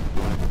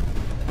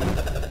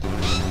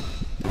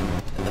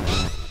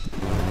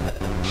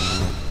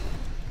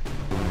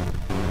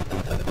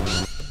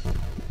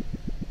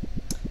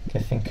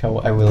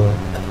I will.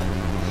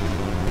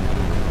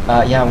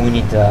 Yeah, we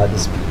need the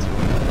speed.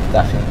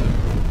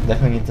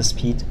 Definitely need the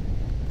speed.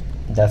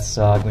 That's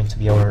going to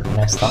be our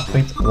next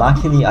upgrade.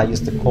 Luckily, I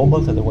used the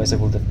cobalt, otherwise I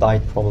would have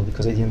died probably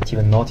because I didn't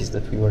even notice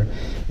that we were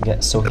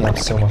soaking up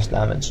so much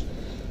damage.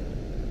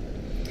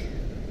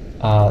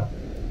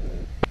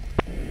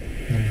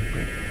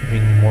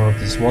 Bring more of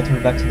this water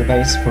back to the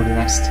base for the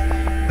next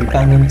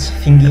repellent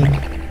thingy.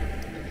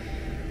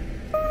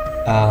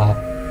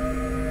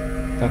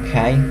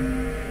 Okay.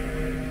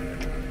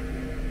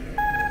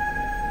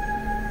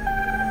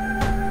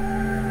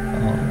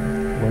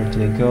 Where do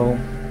they go?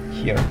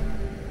 Here.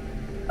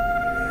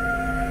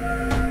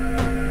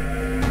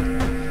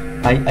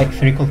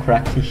 If I recall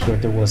correctly, here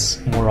there was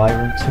more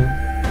iron too.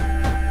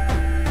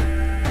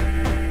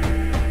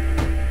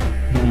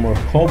 More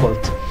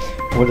cobalt.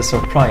 What a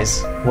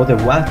surprise. What a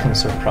welcome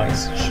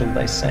surprise, should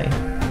I say.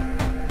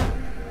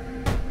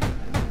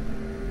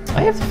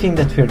 I have the feeling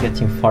that we are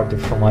getting farther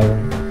from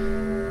iron.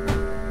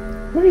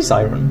 Where is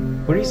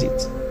iron? Where is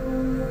it?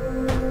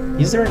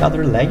 Is there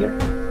another layer?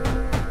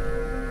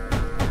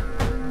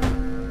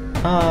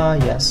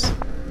 Yes.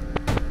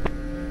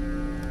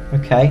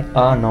 Okay,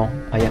 no,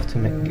 I have to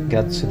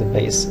get to the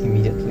base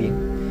immediately.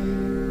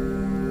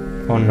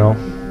 Oh no.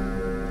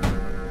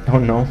 Oh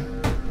no.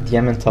 The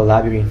Elemental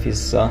Labyrinth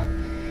is...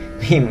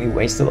 we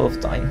waste a lot of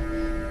time.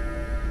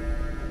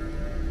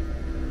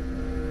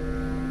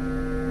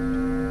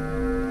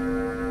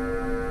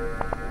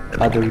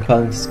 The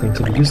repellent is going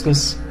to be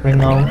useless right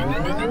now.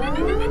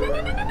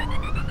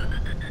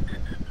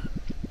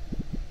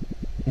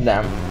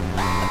 Damn.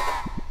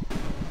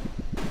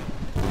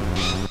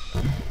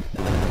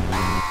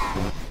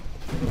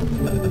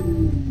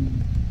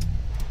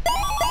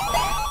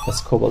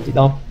 Let's cobalt it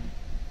up.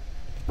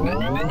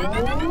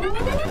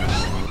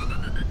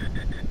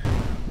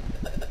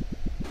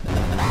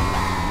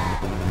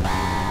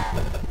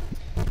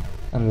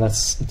 And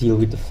let's deal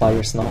with the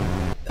flyers now.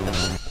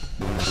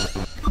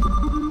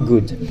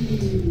 Good.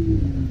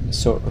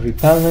 So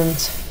repellent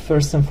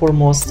first and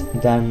foremost,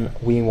 then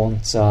we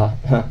want,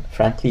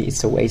 frankly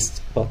it's a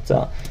waste, but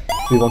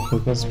we want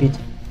movement speed.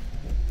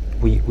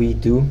 We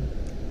do,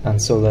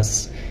 and so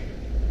let's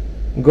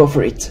go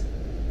for it.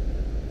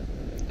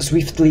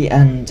 Swiftly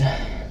and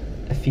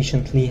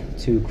efficiently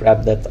to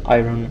grab that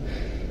iron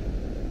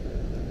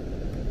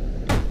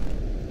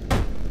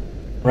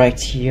right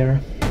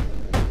here.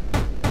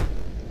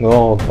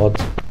 Oh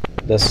god,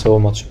 there's so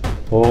much.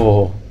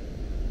 Oh,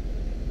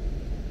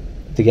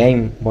 the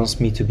game wants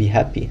me to be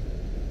happy.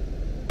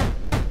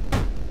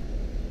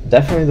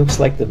 Definitely looks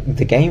like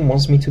the game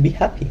wants me to be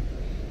happy.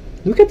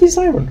 Look at this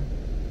iron,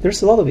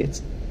 there's a lot of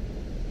it.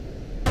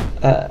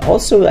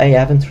 Also, I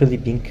haven't really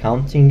been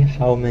counting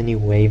how many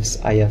waves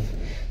I have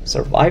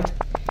survived,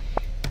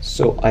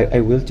 so I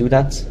will do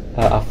that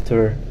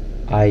after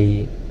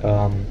I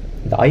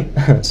die,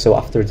 so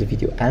after the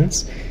video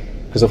ends,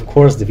 because of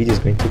course the video is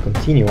going to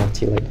continue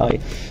until I die.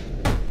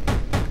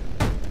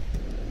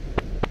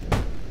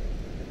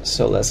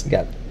 So let's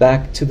get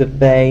back to the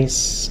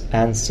base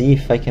and see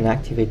if I can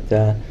activate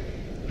the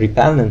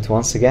repellent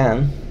once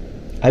again.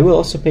 I will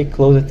also pay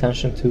close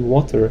attention to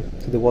water,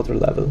 to the water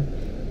level.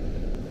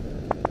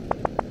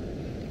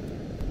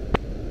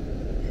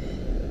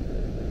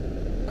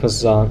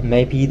 Because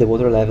maybe the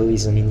water level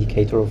is an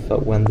indicator of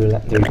when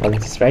the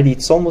repellent is ready.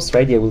 It's almost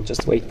ready, I will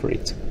just wait for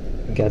it to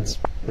get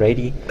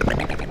ready,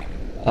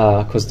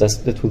 because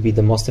that will be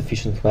the most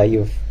efficient way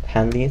of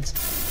handling it.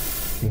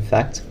 In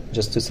fact,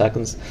 just 2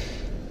 seconds.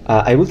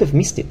 I would have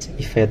missed it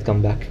if I had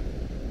come back.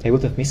 I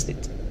would have missed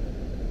it.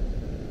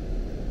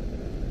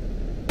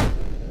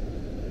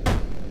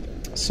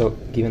 So,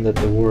 given that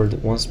the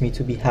world wants me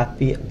to be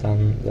happy,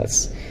 then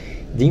let's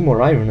dig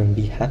more iron and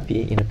be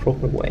happy in a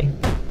proper way.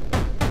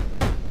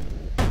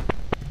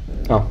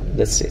 Oh,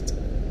 that's it.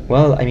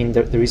 Well, I mean,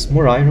 there is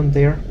more iron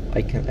there.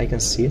 I can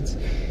see it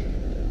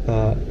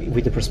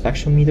with the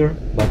perspection meter,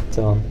 but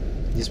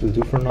this will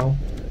do for now.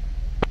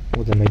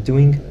 What am I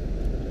doing?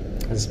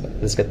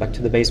 Let's get back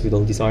to the base with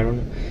all this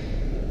iron,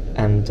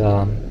 and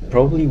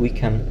probably we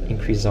can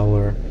increase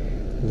our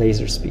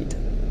laser speed.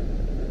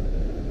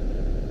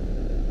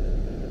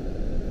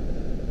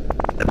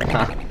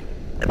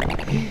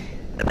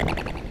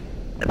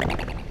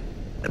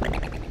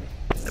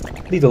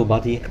 Little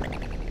buddy,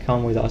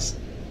 come with us.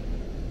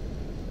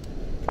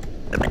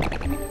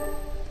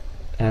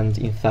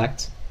 and in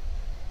fact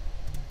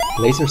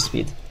laser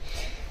speed.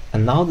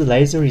 And now the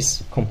laser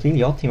is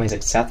completely optimized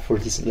except for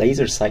this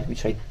laser sight,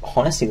 which I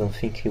honestly don't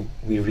think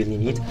we really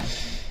need.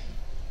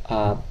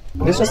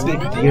 Let's just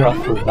gear up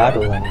for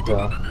battle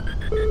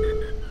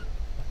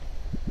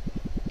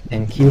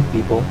and kill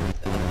people.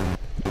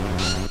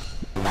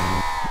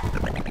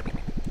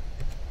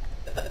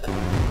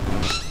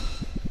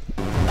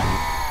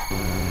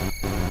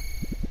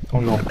 Oh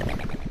no.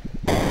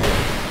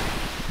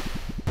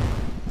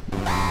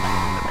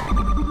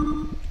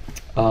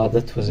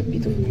 That was a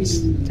bit of a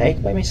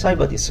mistake by my side,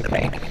 but it's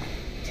okay.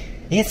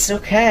 It's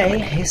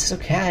okay, it's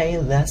okay.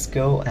 Let's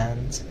go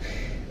and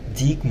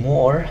dig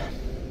more.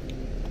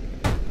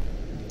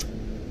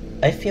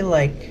 I feel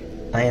like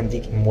I am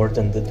digging more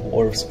than the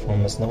dwarves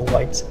from Snow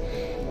White.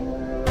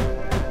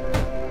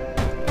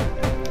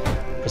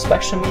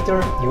 Prospection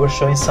meter, you were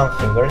showing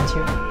something, weren't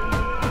you?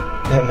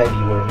 Maybe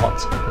you were not,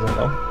 I don't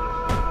know.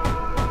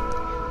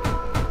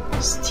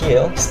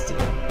 Still, it's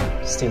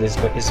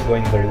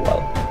going very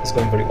well. It's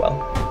going very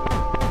well.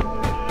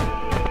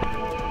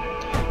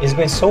 It's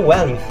going so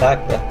well, in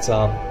fact, that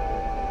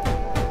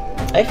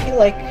I feel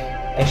like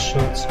I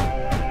should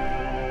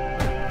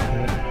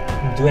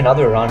do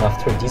another run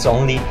after this,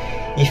 only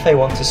if I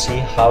want to see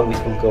how it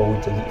will go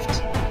with the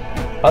lift.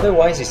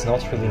 Otherwise, it's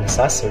not really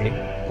necessary.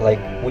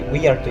 Like,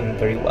 we are doing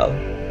very well.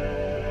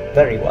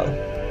 Very well.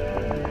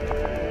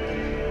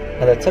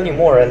 And I'll tell you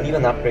more, I'll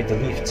even upgrade the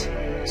lift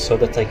so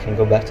that I can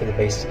go back to the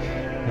base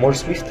more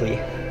swiftly.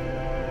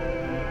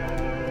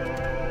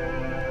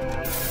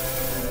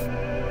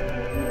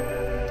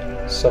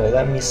 So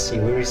let me see,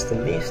 where is the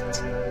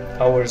lift?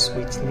 Our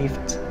sweet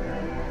lift.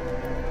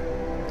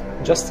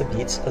 Just a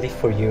bit, a lift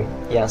for you.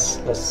 Yes,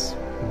 let's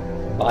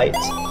buy it.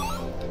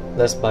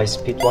 Let's buy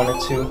speed 1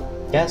 and 2.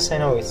 Yes, I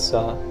know it's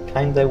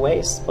kinda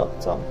waste,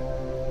 but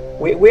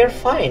we're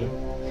fine.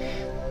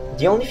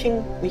 The only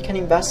thing we can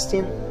invest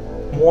in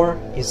more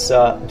is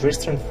Drill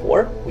Strength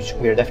 4, which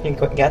we're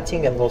definitely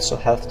getting, and also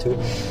Health 2.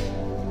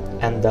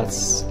 And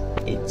that's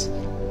it.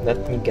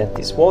 Let me get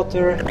this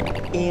water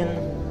in.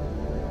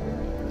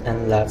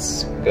 And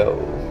let's go.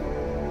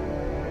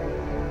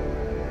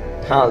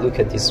 Ah, look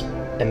at this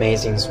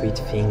amazing sweet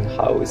thing,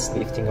 how it's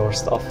lifting our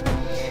stuff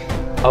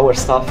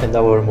and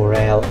our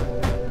morale.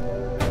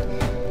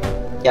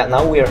 Yeah,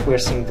 now we're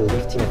seeing the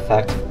lifting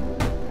effect,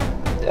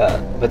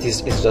 but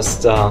it's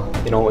just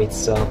you know,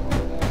 it's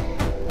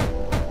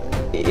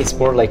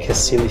more like a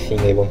silly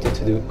thing I wanted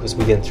to do because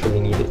we didn't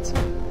really need it,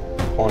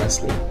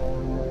 honestly.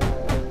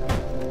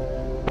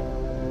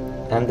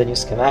 And the new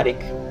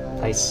schematic.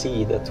 I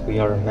see that we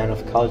are a man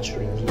of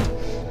culture indeed.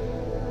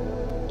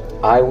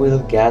 I will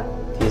get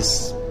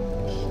this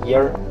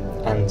here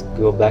and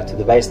go back to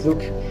the base.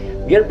 Look,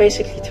 we are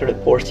basically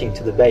teleporting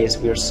to the base.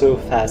 We are so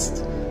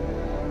fast.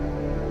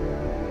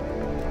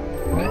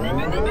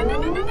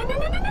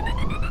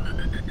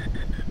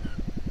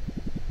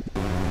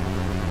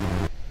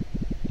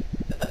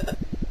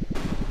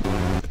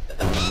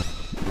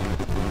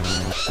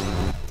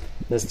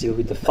 Let's deal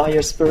with the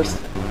fires first.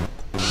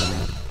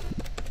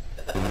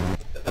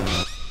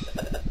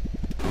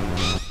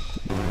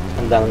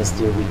 Then let's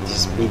deal with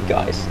these big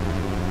guys.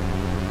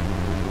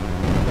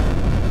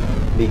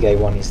 Big guy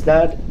 1 is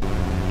dead,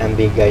 and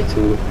big guy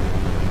 2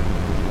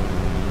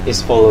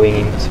 is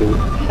following him to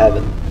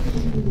heaven.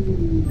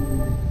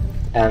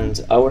 And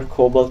our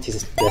cobalt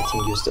is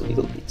getting used a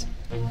little bit.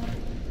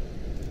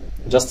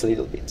 Just a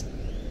little bit.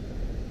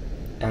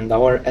 And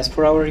as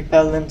for our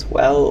repellent,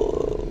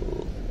 well,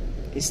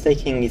 it's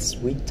taking its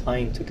sweet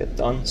time to get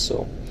done,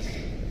 so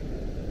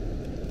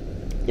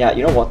yeah,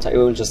 you know what, I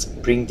will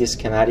just bring this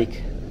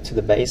schematic to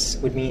the base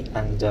with me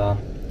and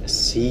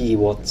see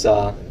what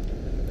sort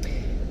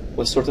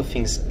of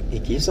things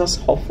it gives us.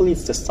 Hopefully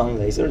it's the stun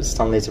laser. The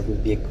stun laser will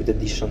be a good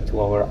addition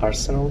to our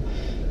arsenal,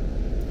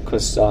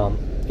 because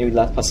it will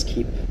let us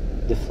keep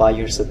the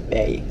flyers at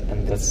bay,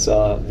 and that's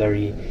a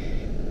very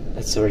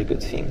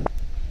good thing.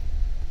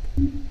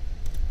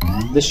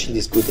 The shield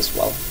is good as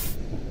well.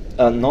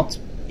 Not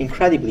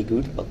incredibly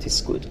good, but it's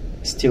good.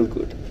 Still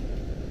good,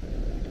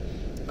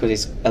 because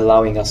it's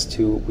allowing us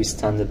to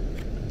withstand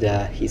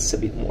the hits a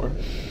bit more,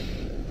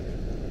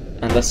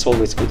 and that's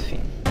always a good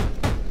thing.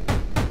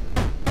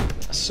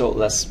 So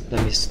let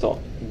me stop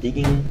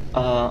digging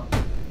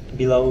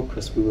below,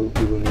 because we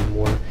will need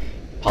more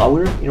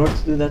power in order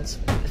to do that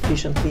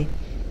efficiently.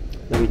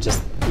 Let me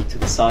just dig to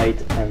the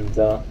side and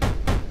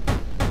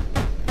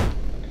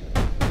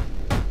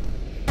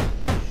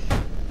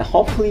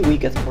hopefully we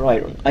get more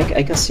iron.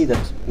 I can see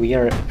that we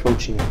are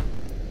approaching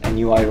a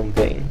new iron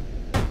vein.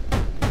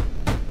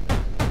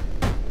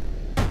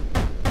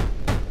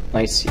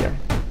 Nice here.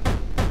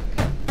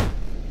 Okay.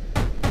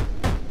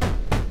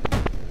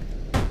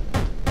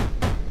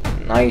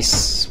 Nice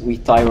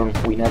sweet iron,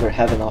 we never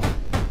have enough.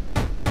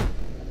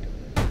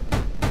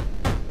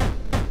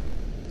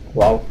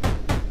 Wow.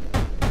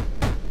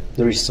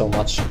 There is so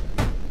much.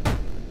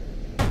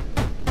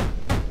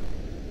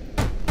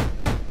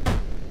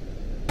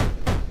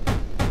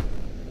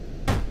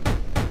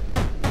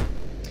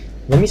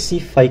 Let me see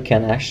if I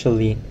can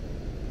actually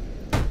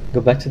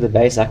go back to the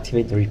base,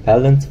 activate the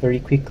repellent very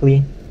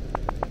quickly,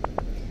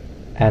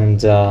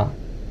 and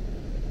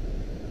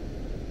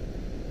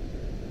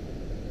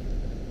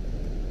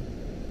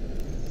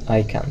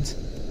I can't.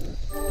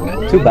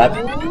 Too bad.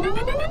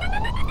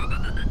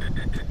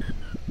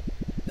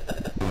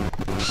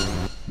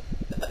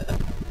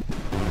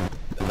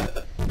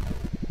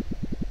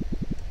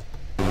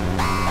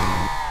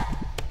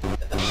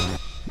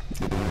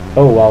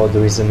 Oh wow,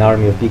 there is an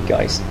army of big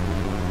guys.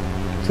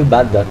 Too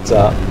bad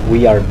that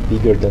we are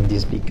bigger than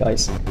these big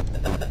guys.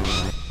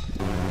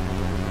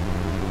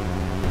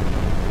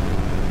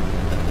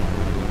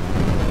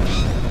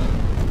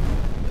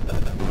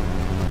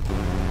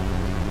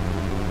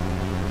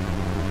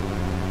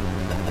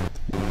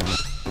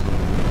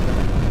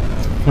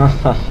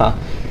 Hahaha,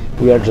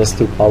 we are just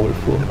too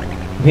powerful.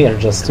 We are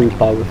just too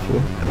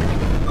powerful.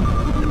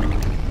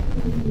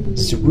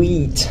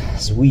 Sweet,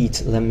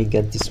 sweet. Let me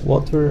get this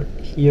water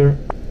here.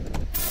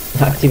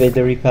 Activate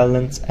the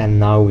repellent, and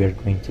now we are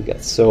going to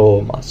get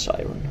so much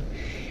iron.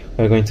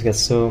 We're going to get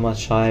so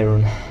much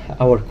iron.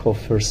 Our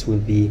coffers will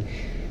be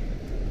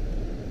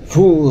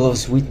full of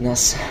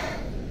sweetness.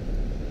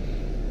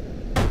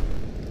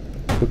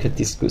 Look at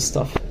this good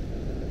stuff.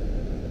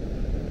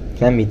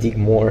 Let me dig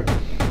more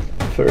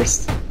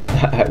first.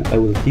 I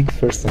will dig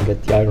first and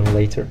get the iron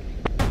later,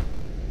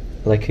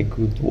 like a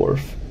good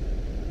dwarf.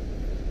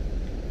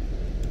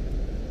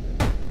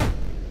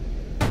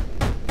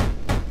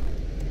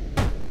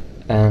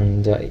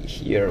 And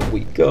here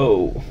we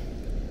go.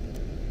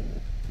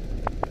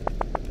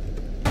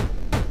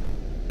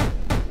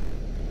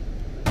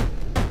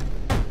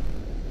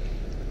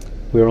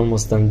 We're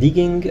almost done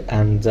digging,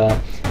 and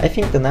I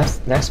think the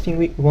next thing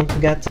we want to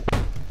get,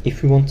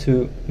 if we want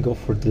to go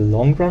for the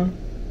long run,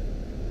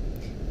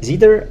 is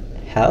either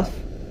health.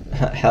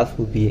 Health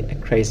will be a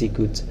crazy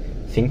good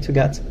thing to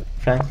get,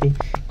 frankly,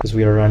 because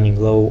we are running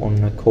low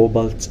on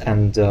cobalt,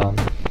 and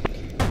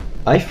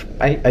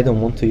I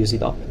don't want to use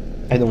it up.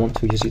 I don't want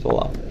to use it all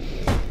up.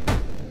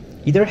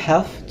 Either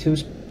health to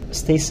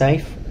stay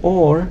safe,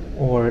 or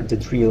the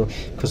drill,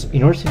 because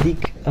in order to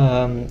dig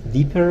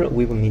deeper,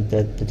 we will need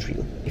the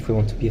drill if we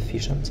want to be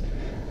efficient.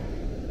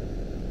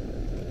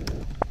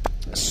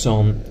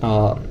 So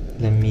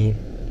let me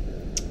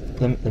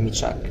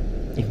check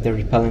if the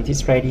repellent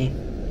is ready.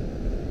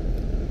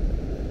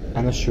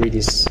 I'm not sure it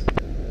is,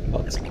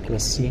 but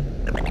let's see.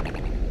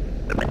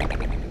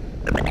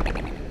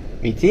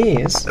 It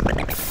is.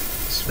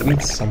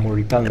 Sweet, some more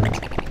repellent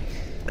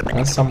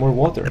and some more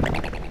water.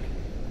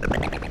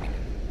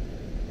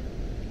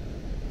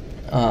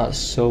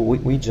 So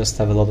we just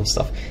have a lot of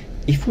stuff.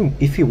 If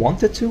we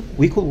wanted to,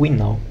 we could win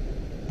now.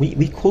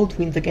 We could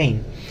win the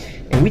game,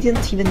 and we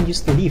didn't even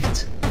use the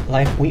lift.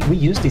 Like we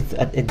used it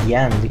at the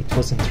end. It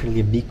wasn't really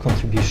a big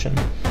contribution.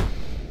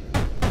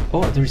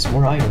 Oh, there is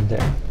more iron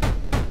there.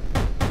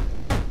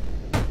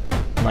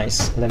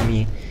 Nice. Let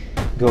me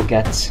go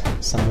get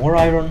some more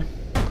iron.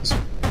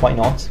 Why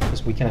not?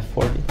 Because we can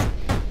afford it.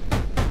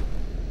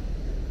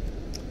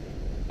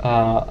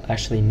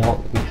 Actually,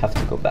 no, we have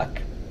to go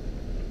back.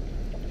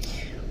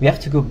 We have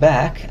to go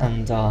back,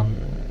 and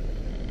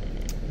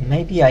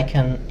maybe I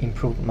can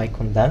improve my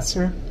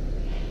condenser.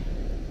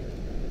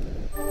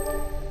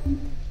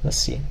 Let's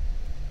see.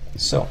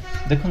 So,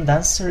 the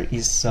condenser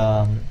is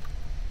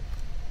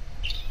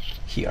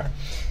here.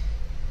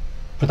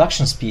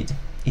 Production speed.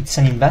 It's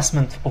an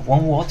investment of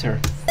 1 water.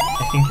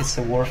 I think it's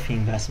a worthy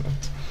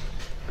investment.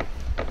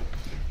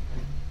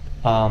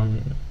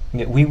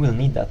 We will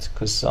need that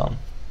because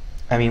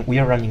I mean, we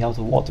are running out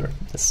of water.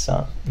 That's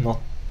not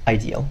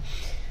ideal.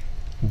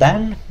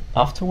 Then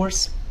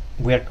afterwards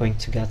we are going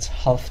to get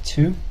half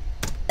 2,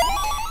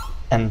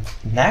 and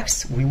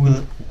next we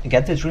will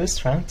get the drill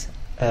strength,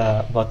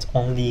 but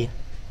only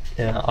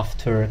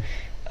after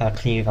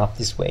clearing up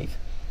this wave.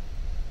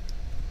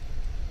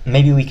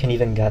 Maybe we can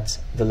even get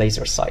the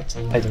laser sight.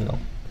 I don't know.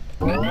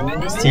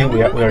 Still,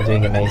 we are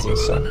doing amazing,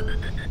 so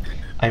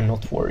I'm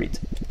not worried.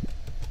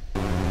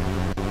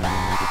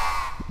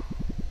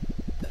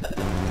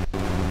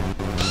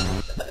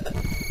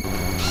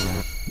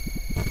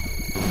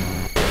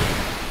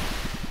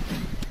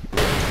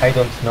 I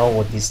don't know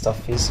what this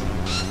stuff is,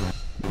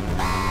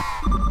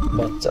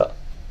 but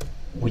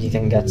we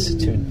didn't get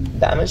too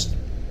damaged,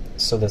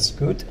 so that's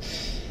good.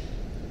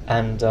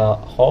 And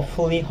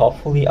hopefully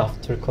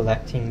after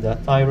collecting that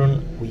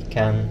iron we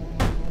can...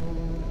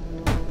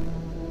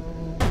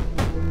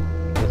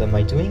 What am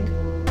I doing?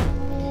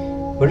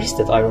 Where is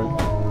that iron?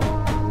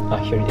 Ah,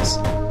 here it is.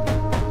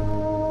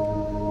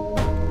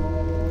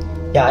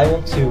 Yeah, I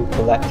want to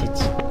collect it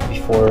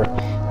before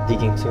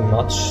digging too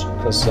much,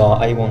 because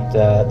I want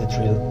the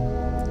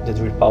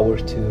drill power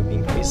to be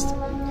increased.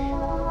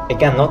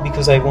 Again, not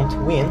because I want to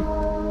win,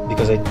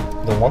 because I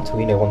don't want to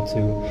win, I want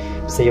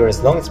to stay here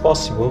as long as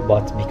possible,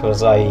 but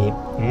because I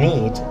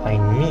need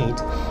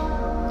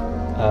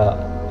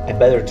a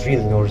better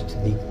drill in order to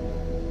dig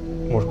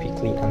more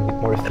quickly and with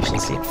more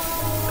efficiency.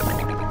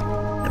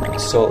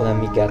 So let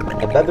me get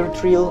a better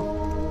drill,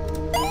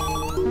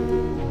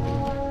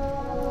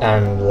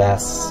 and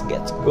let's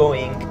get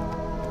going.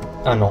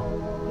 Ah no,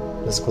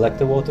 let's collect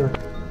the water,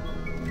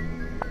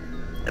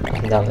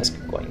 and then let's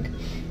keep going.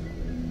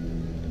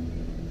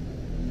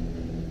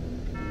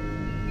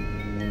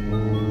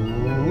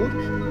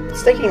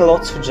 It's taking a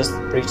lot to just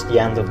reach the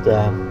end of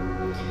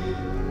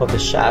the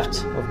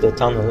shaft of the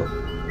tunnel,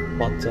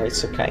 but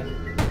it's okay.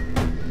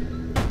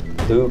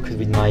 Look,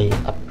 with my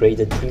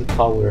upgraded drill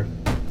power,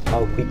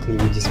 how quickly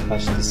we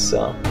dispatch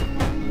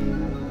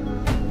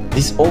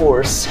these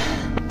ores.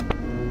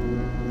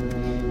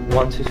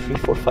 1, 2, 3,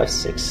 4, 5,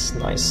 6.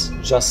 Nice.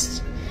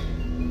 Just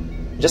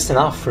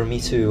enough for me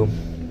to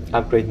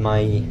upgrade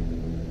my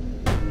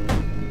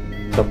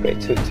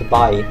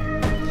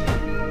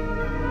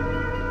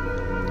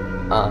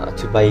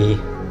to buy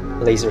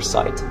laser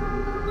sight.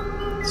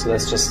 So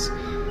let's just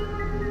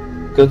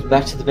go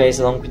back to the base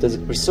along with the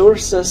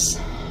resources,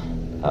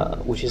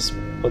 which is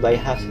what I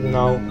have to do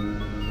now,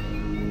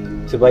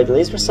 to buy the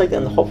laser sight,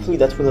 and hopefully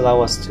that will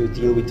allow us to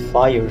deal with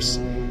fires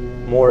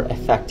more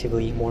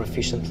effectively, more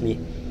efficiently.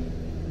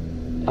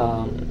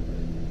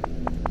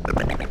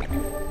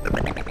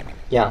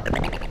 Yeah,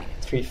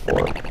 3,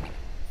 4,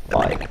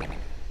 5,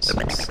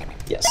 6,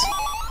 yes.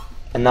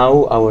 And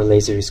now our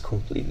laser is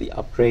completely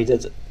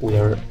upgraded. We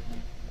are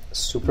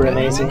super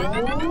amazing.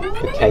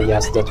 Okay,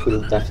 yes, that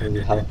will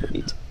definitely help a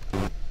bit.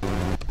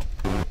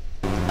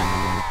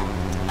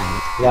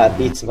 Yeah, a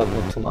bit, but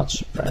not too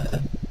much, frankly.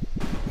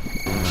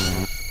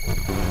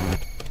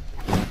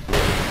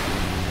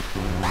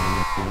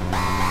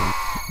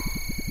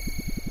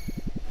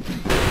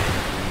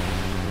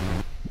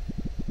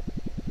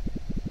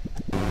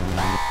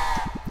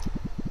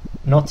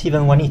 Not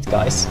even one hit,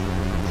 guys.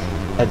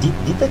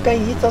 Did that guy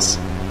hit us?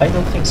 I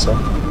don't think so.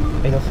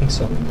 I don't think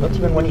so. Not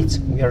even one hit.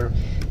 We are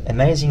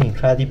amazing,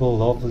 incredible,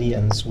 lovely,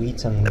 and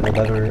sweet, and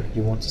whatever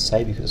you want to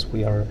say, because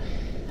we are.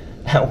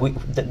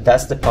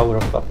 That's the power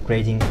of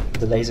upgrading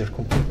the laser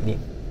completely.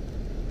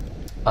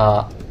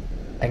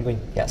 I'm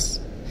going. Yes.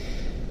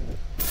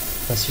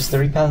 Let's use the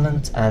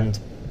repellent and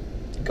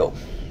go.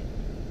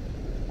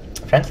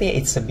 Frankly,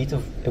 it's a bit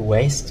of a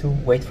waste to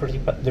wait for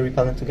the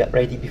repellent to get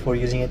ready before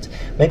using it.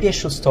 Maybe I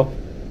should stop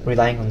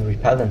relying on the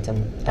repellent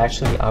and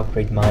actually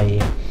upgrade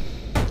my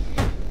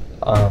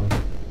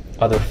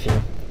other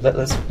thing.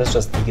 Let's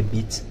just dig a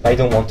bit. I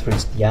don't want to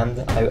reach the end.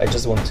 I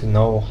just want to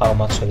know how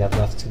much I have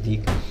left to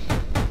dig.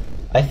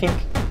 I think,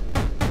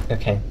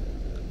 okay,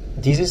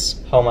 this is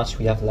how much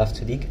we have left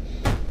to dig.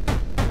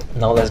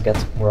 Now let's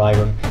get more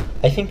iron.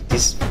 I think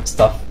this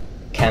stuff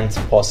can't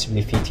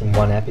possibly fit in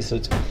one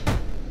episode,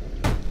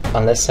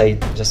 unless I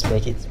just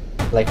make it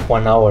like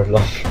 1 hour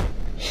long.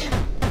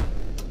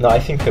 No, I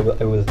think I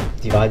will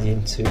divide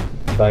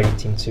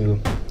it into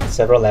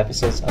several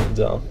episodes and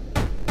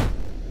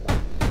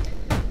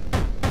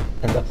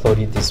upload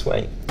it this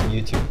way to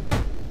YouTube.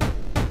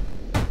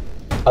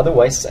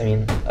 Otherwise, I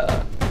mean,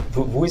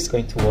 who is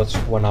going to watch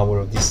 1 hour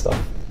of this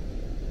stuff?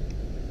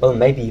 Well,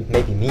 maybe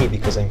me,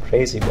 because I'm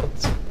crazy,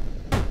 but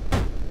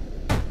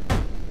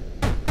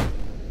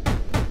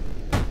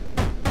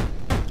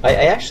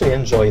I actually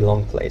enjoy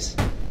long plays.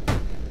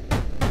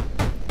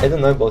 I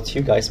don't know about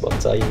you guys,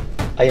 but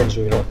I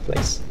enjoy long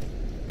plays.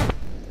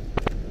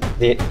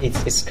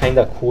 It's kind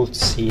of cool to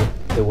see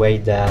the way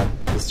that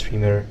the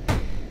streamer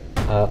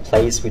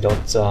plays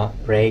without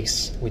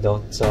breaks,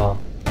 without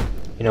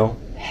you know,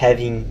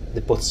 having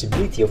the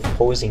possibility of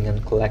pausing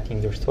and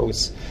collecting their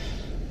thoughts.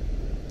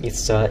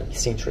 It's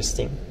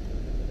interesting,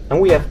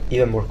 and we have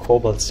even more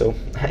cobalt, so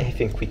I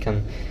think we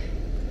can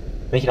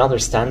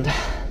understand.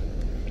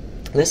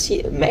 Let's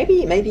see,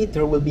 maybe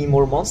there will be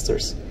more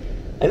monsters.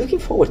 I'm looking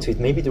forward to it.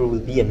 Maybe there will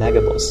be a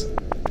mega boss.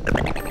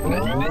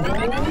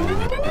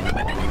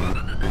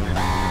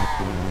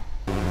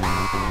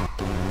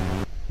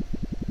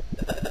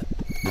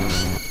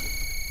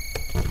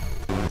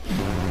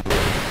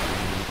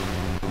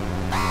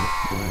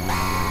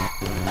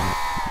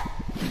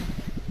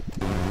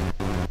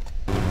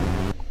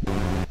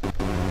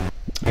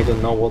 I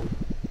don't know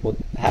what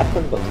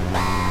happened, but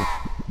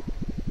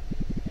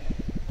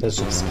let's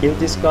just kill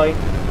this guy.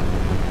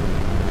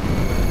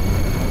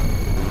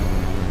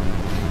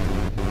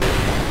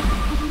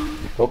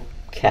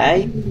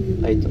 Okay,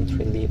 I don't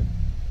really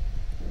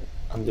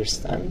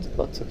understand,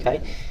 but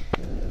okay.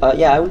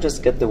 Yeah, I will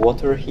just get the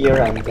water here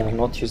and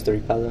not use the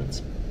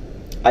repellent.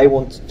 I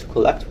want to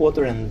collect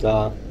water and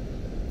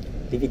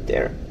leave it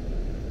there.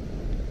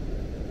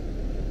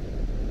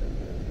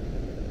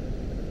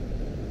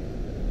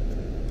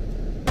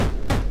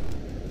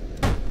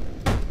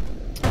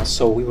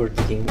 So we were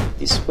digging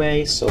this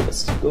way, so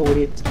let's go with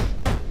it.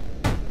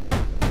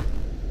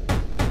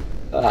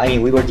 I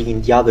mean, we were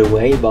digging the other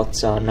way,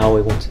 but now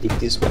I want to dig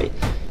this way.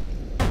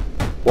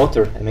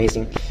 Water,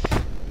 amazing.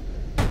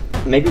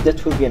 Maybe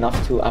that will be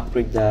enough to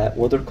upgrade the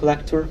water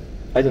collector.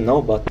 I don't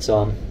know, but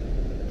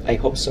I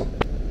hope so.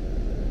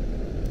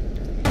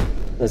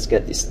 Let's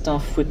get this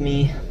stuff with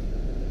me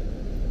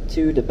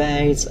to the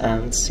base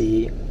and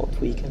see what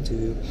we can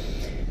do.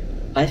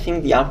 I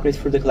think the upgrade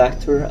for the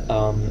collector,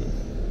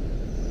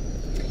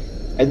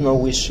 I don't know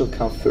which should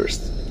come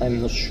first.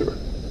 I'm not sure.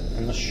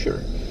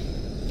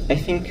 I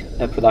think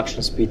a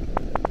production speed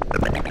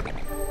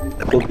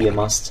could be a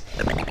must.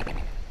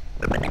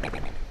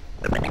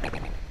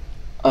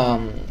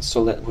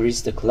 So where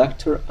is the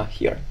collector?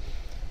 Here.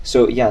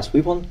 So yes,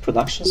 we want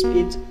production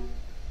speed.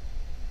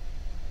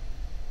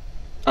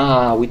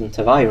 We don't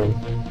have iron.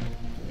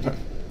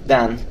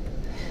 Then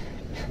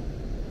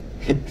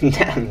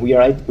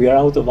we are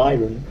out of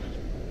iron.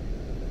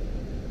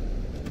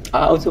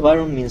 Out of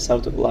iron means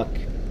out of luck.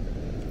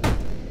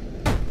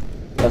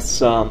 Let's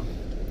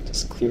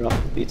just clear up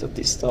a bit of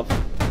this stuff.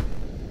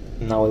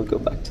 Now I'll go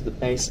back to the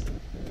base.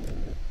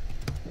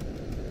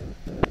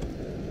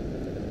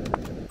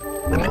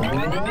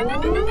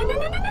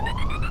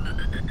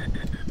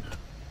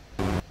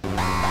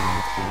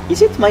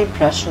 Is it my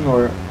impression,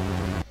 or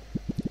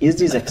is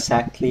this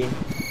exactly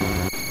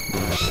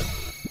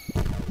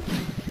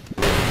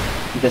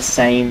the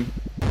same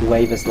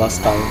wave as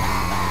last time?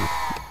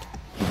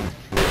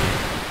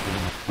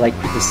 Like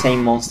with the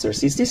same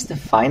monsters? Is this the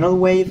final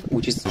wave,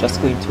 which is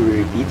just going to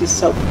repeat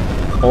itself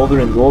over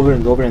and over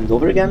and over and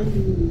over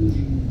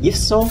again? If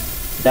so,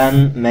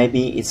 then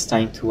maybe it's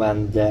time to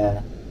end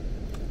the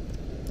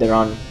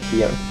run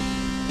here.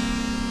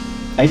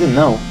 I don't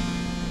know.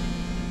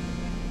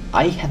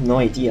 I have no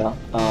idea.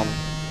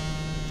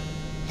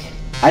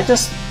 I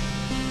just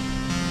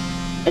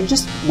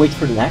wait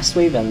for the next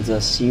wave and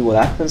see what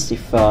happens.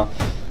 If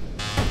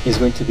it's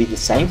going to be the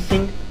same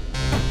thing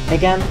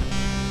again,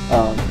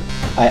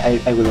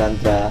 I will end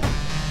the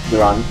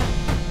run.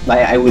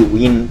 I will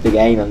win the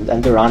game and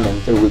end the run,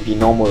 and there will be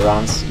no more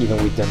runs,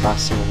 even with the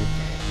maximum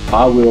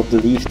power of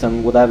the lift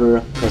and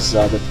whatever, because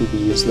that will be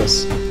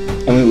useless.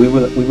 I mean, we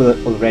will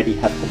already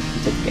have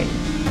completed the game.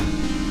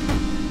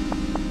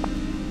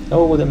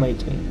 Oh, what am I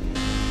doing?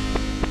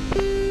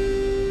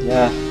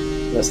 Yeah,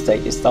 let's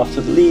take this stuff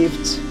to the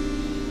lift.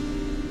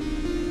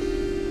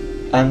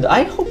 And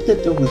I hope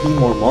that there will be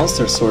more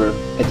monsters, or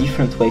a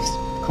different wave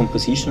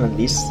composition at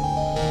least.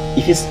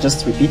 If it's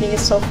just repeating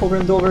itself over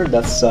and over,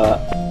 that's a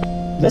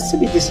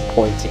bit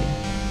disappointing.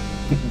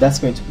 That's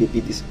going to be a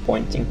bit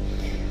disappointing.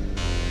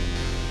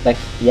 Like,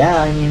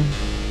 yeah, I mean,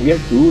 we are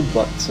good,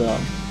 but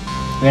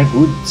we are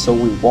good, so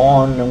we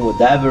won and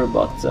whatever.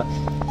 But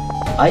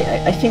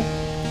I think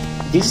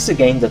this is a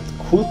game that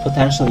could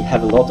potentially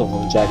have a lot of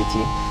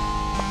longevity.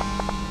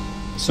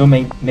 So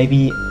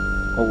maybe,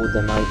 what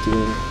am I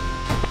doing?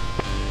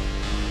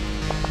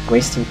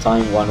 Wasting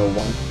time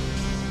 101.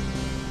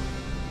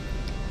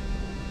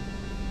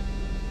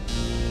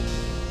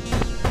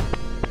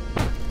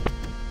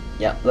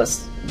 Yeah,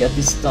 let's get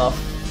this stuff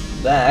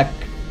back.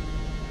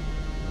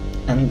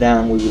 And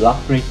then we will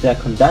upgrade the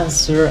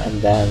condenser,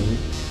 and then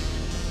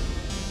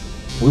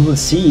we will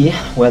see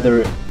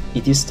whether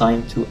it is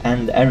time to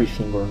end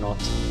everything or not.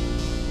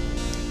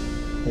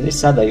 As I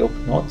said, I hope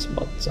not,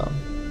 but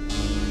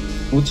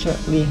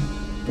ultimately,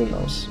 who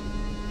knows.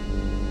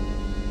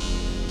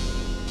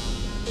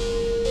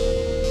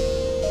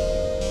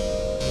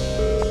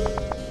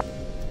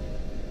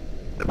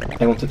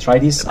 I want to try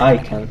this, I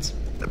can't.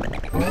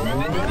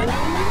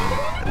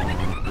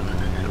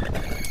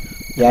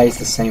 Yeah, it's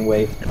the same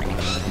wave.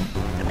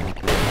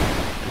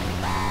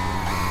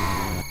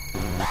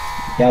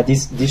 Yeah,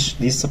 this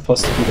is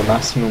supposed to be the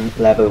maximum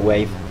level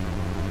wave.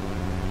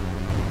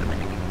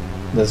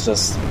 That's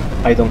just...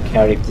 I don't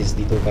care if these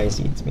little guys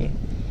eat me.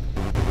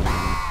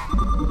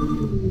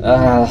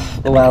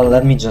 Well,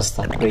 let me just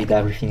upgrade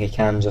everything I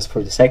can just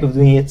for the sake of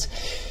doing it.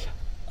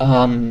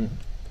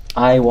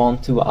 I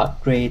want to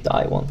upgrade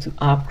the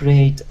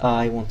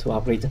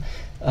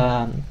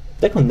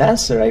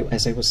condenser,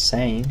 as I was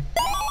saying.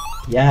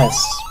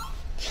 Yes.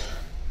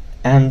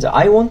 And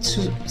I want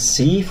to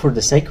see, for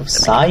the sake of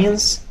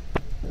science,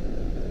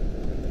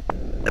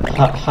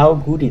 how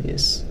good it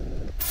is.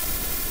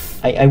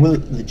 I will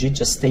legit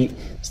just stay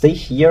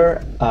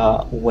here,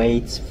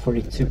 wait for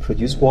it to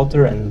produce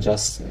water, and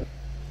just,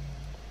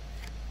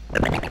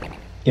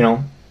 you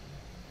know,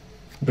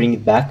 bring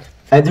it back.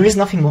 There is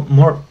nothing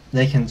more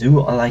they can do.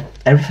 Like,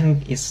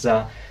 everything is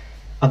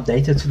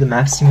updated to the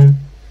maximum,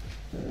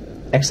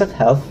 except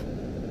health.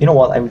 You know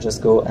what? I will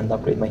just go and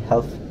upgrade my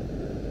health.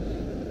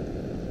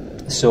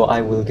 So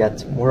I will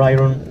get more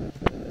iron.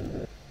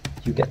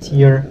 You get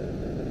here.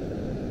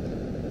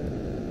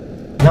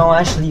 No,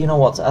 actually, you know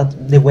what?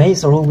 The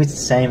waves are always the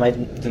same. I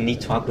don't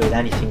need to upgrade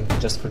anything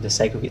just for the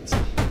sake of it.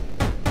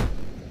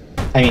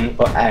 I mean,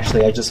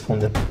 actually, I just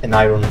found an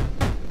iron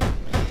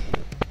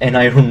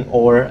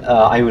ore.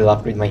 I will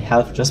upgrade my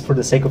health just for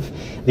the sake of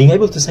being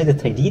able to say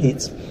that I did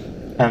it,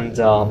 and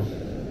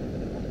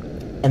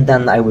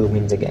then I will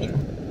win the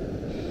game.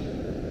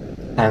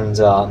 And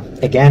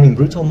again, in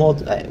brutal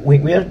mode,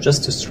 we are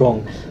just too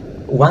strong.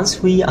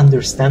 Once we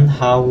understand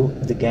how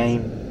the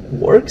game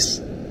works,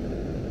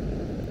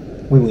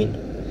 we win.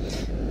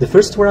 The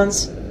first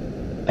runs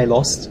I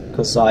lost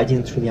because I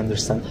didn't really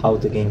understand how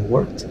the game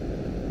worked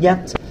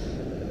yet,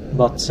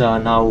 but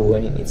now, I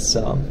mean, it's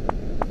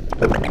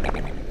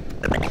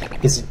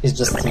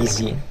just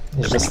easy.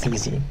 It's just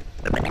easy.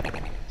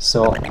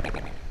 So,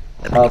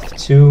 health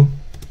 2.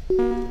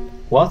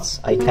 What?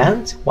 I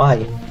can't?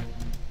 Why?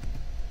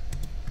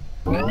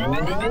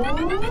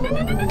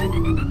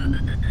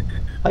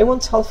 I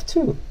want half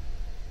too.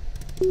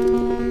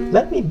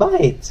 Let me buy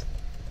it.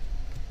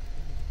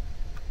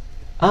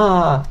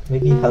 Ah,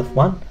 maybe half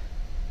one.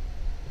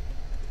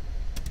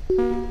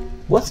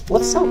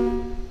 What's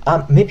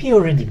up? Maybe you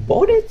already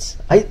bought it?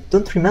 I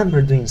don't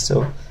remember doing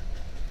so.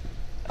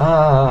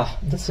 Ah,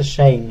 that's a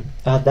shame.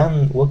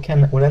 Then what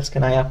else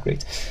can I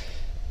upgrade?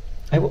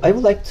 I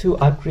would like to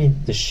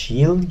upgrade the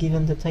shield,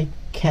 given that I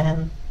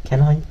can.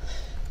 Can I?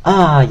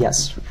 Ah,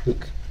 yes.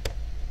 Look,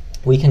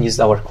 we can use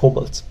our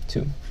cobalt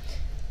too.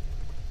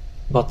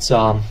 But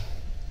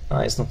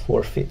it's not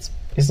worth it.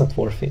 It's not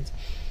worth it.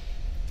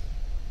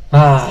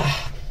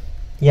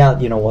 Yeah,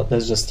 you know what?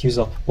 Let's just use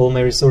up all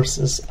my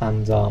resources,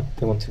 and I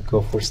want to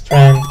go for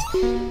strength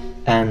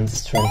and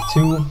strength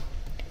 2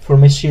 for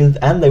my shield,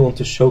 and I want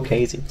to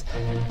showcase it.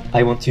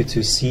 I want you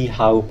to see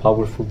how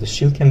powerful the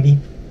shield can be,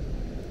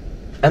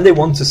 and I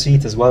want to see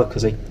it as well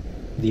because I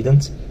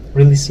didn't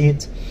really see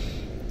it.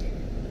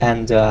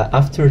 And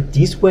after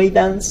this wave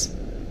ends,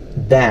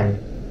 then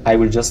I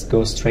will just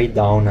go straight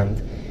down and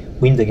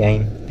win the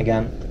game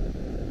again.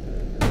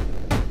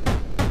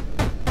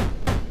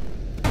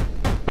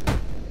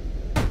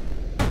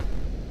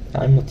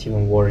 I'm not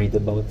even worried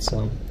about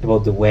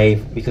the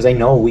wave, because I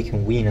know we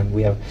can win, and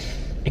we have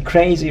a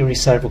crazy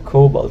reserve of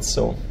cobalt.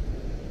 So,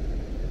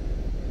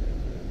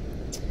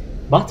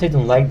 but I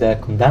don't like the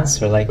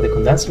condenser. Like, the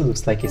condenser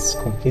looks like it's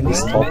completely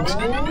stopped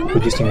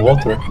producing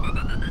water.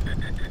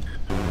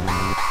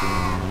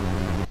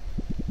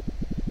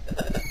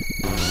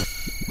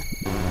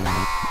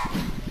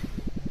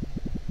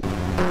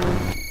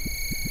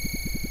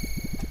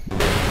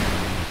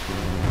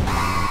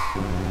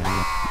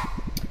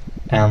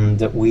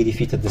 And we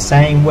defeated the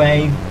same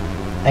wave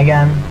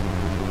again.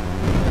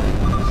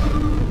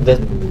 The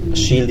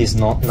shield is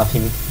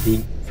nothing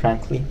big,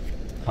 frankly.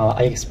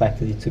 I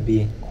expected it to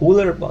be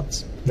cooler,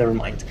 but never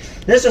mind.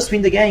 Let's just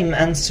win the game.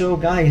 And so,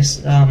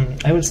 guys,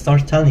 I will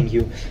start telling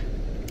you.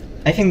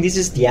 I think this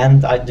is the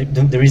end.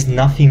 There is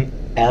nothing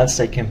else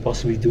I can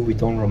possibly do with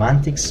Dome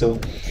Romantik. So,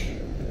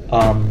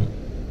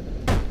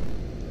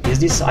 is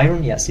this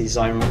iron? Yes, it is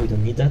iron. We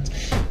don't need that.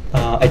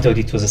 I thought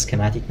it was a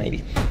schematic,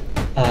 maybe.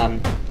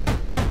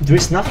 There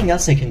is nothing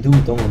else I can do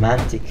with Dome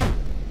Romantik.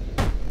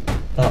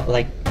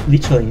 Like,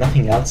 literally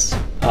nothing else.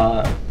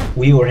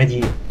 We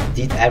already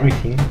did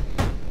everything.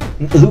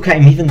 Look,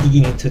 I'm even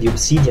digging into the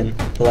obsidian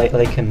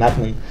like a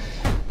madman.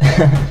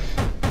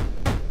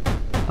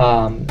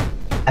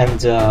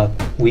 And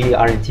we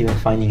aren't even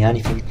finding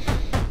anything.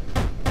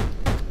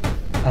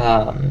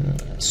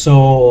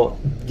 So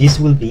this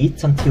will be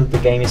it until the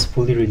game is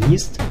fully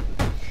released.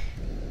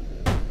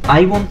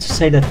 I want to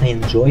say that I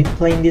enjoyed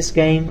playing this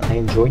game. I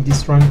enjoyed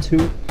this run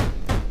too.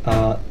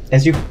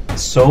 As you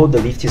saw,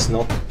 the lift is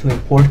not too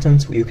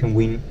important. You can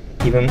win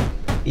even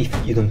if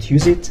you don't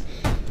use it.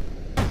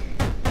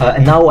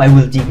 And now I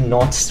will dig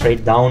not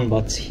straight down,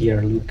 but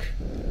here, look.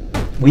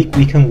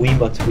 We can win,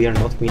 but we are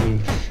not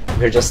winning.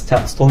 We're just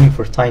stalling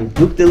for time.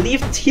 Look, the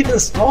lift even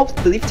stopped.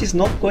 The lift is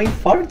not going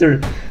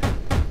farther.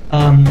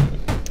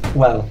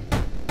 Well,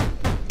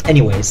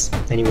 anyways.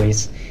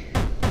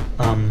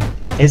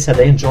 As I said,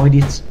 I enjoyed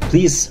it.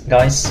 Please,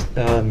 guys,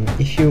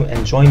 if you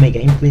enjoy my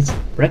gameplays,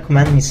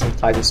 recommend me some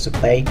titles to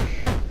play.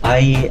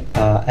 I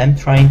am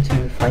trying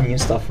to find new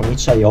stuff on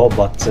itch.io,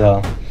 but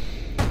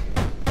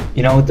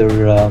you know,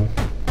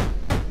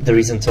 there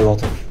isn't a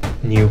lot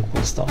of new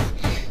cool stuff.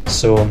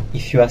 So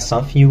if you have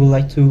something you would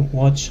like to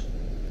watch,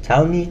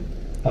 tell me,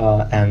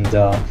 and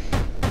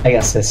I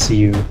guess I see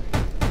you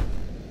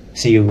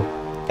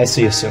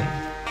soon.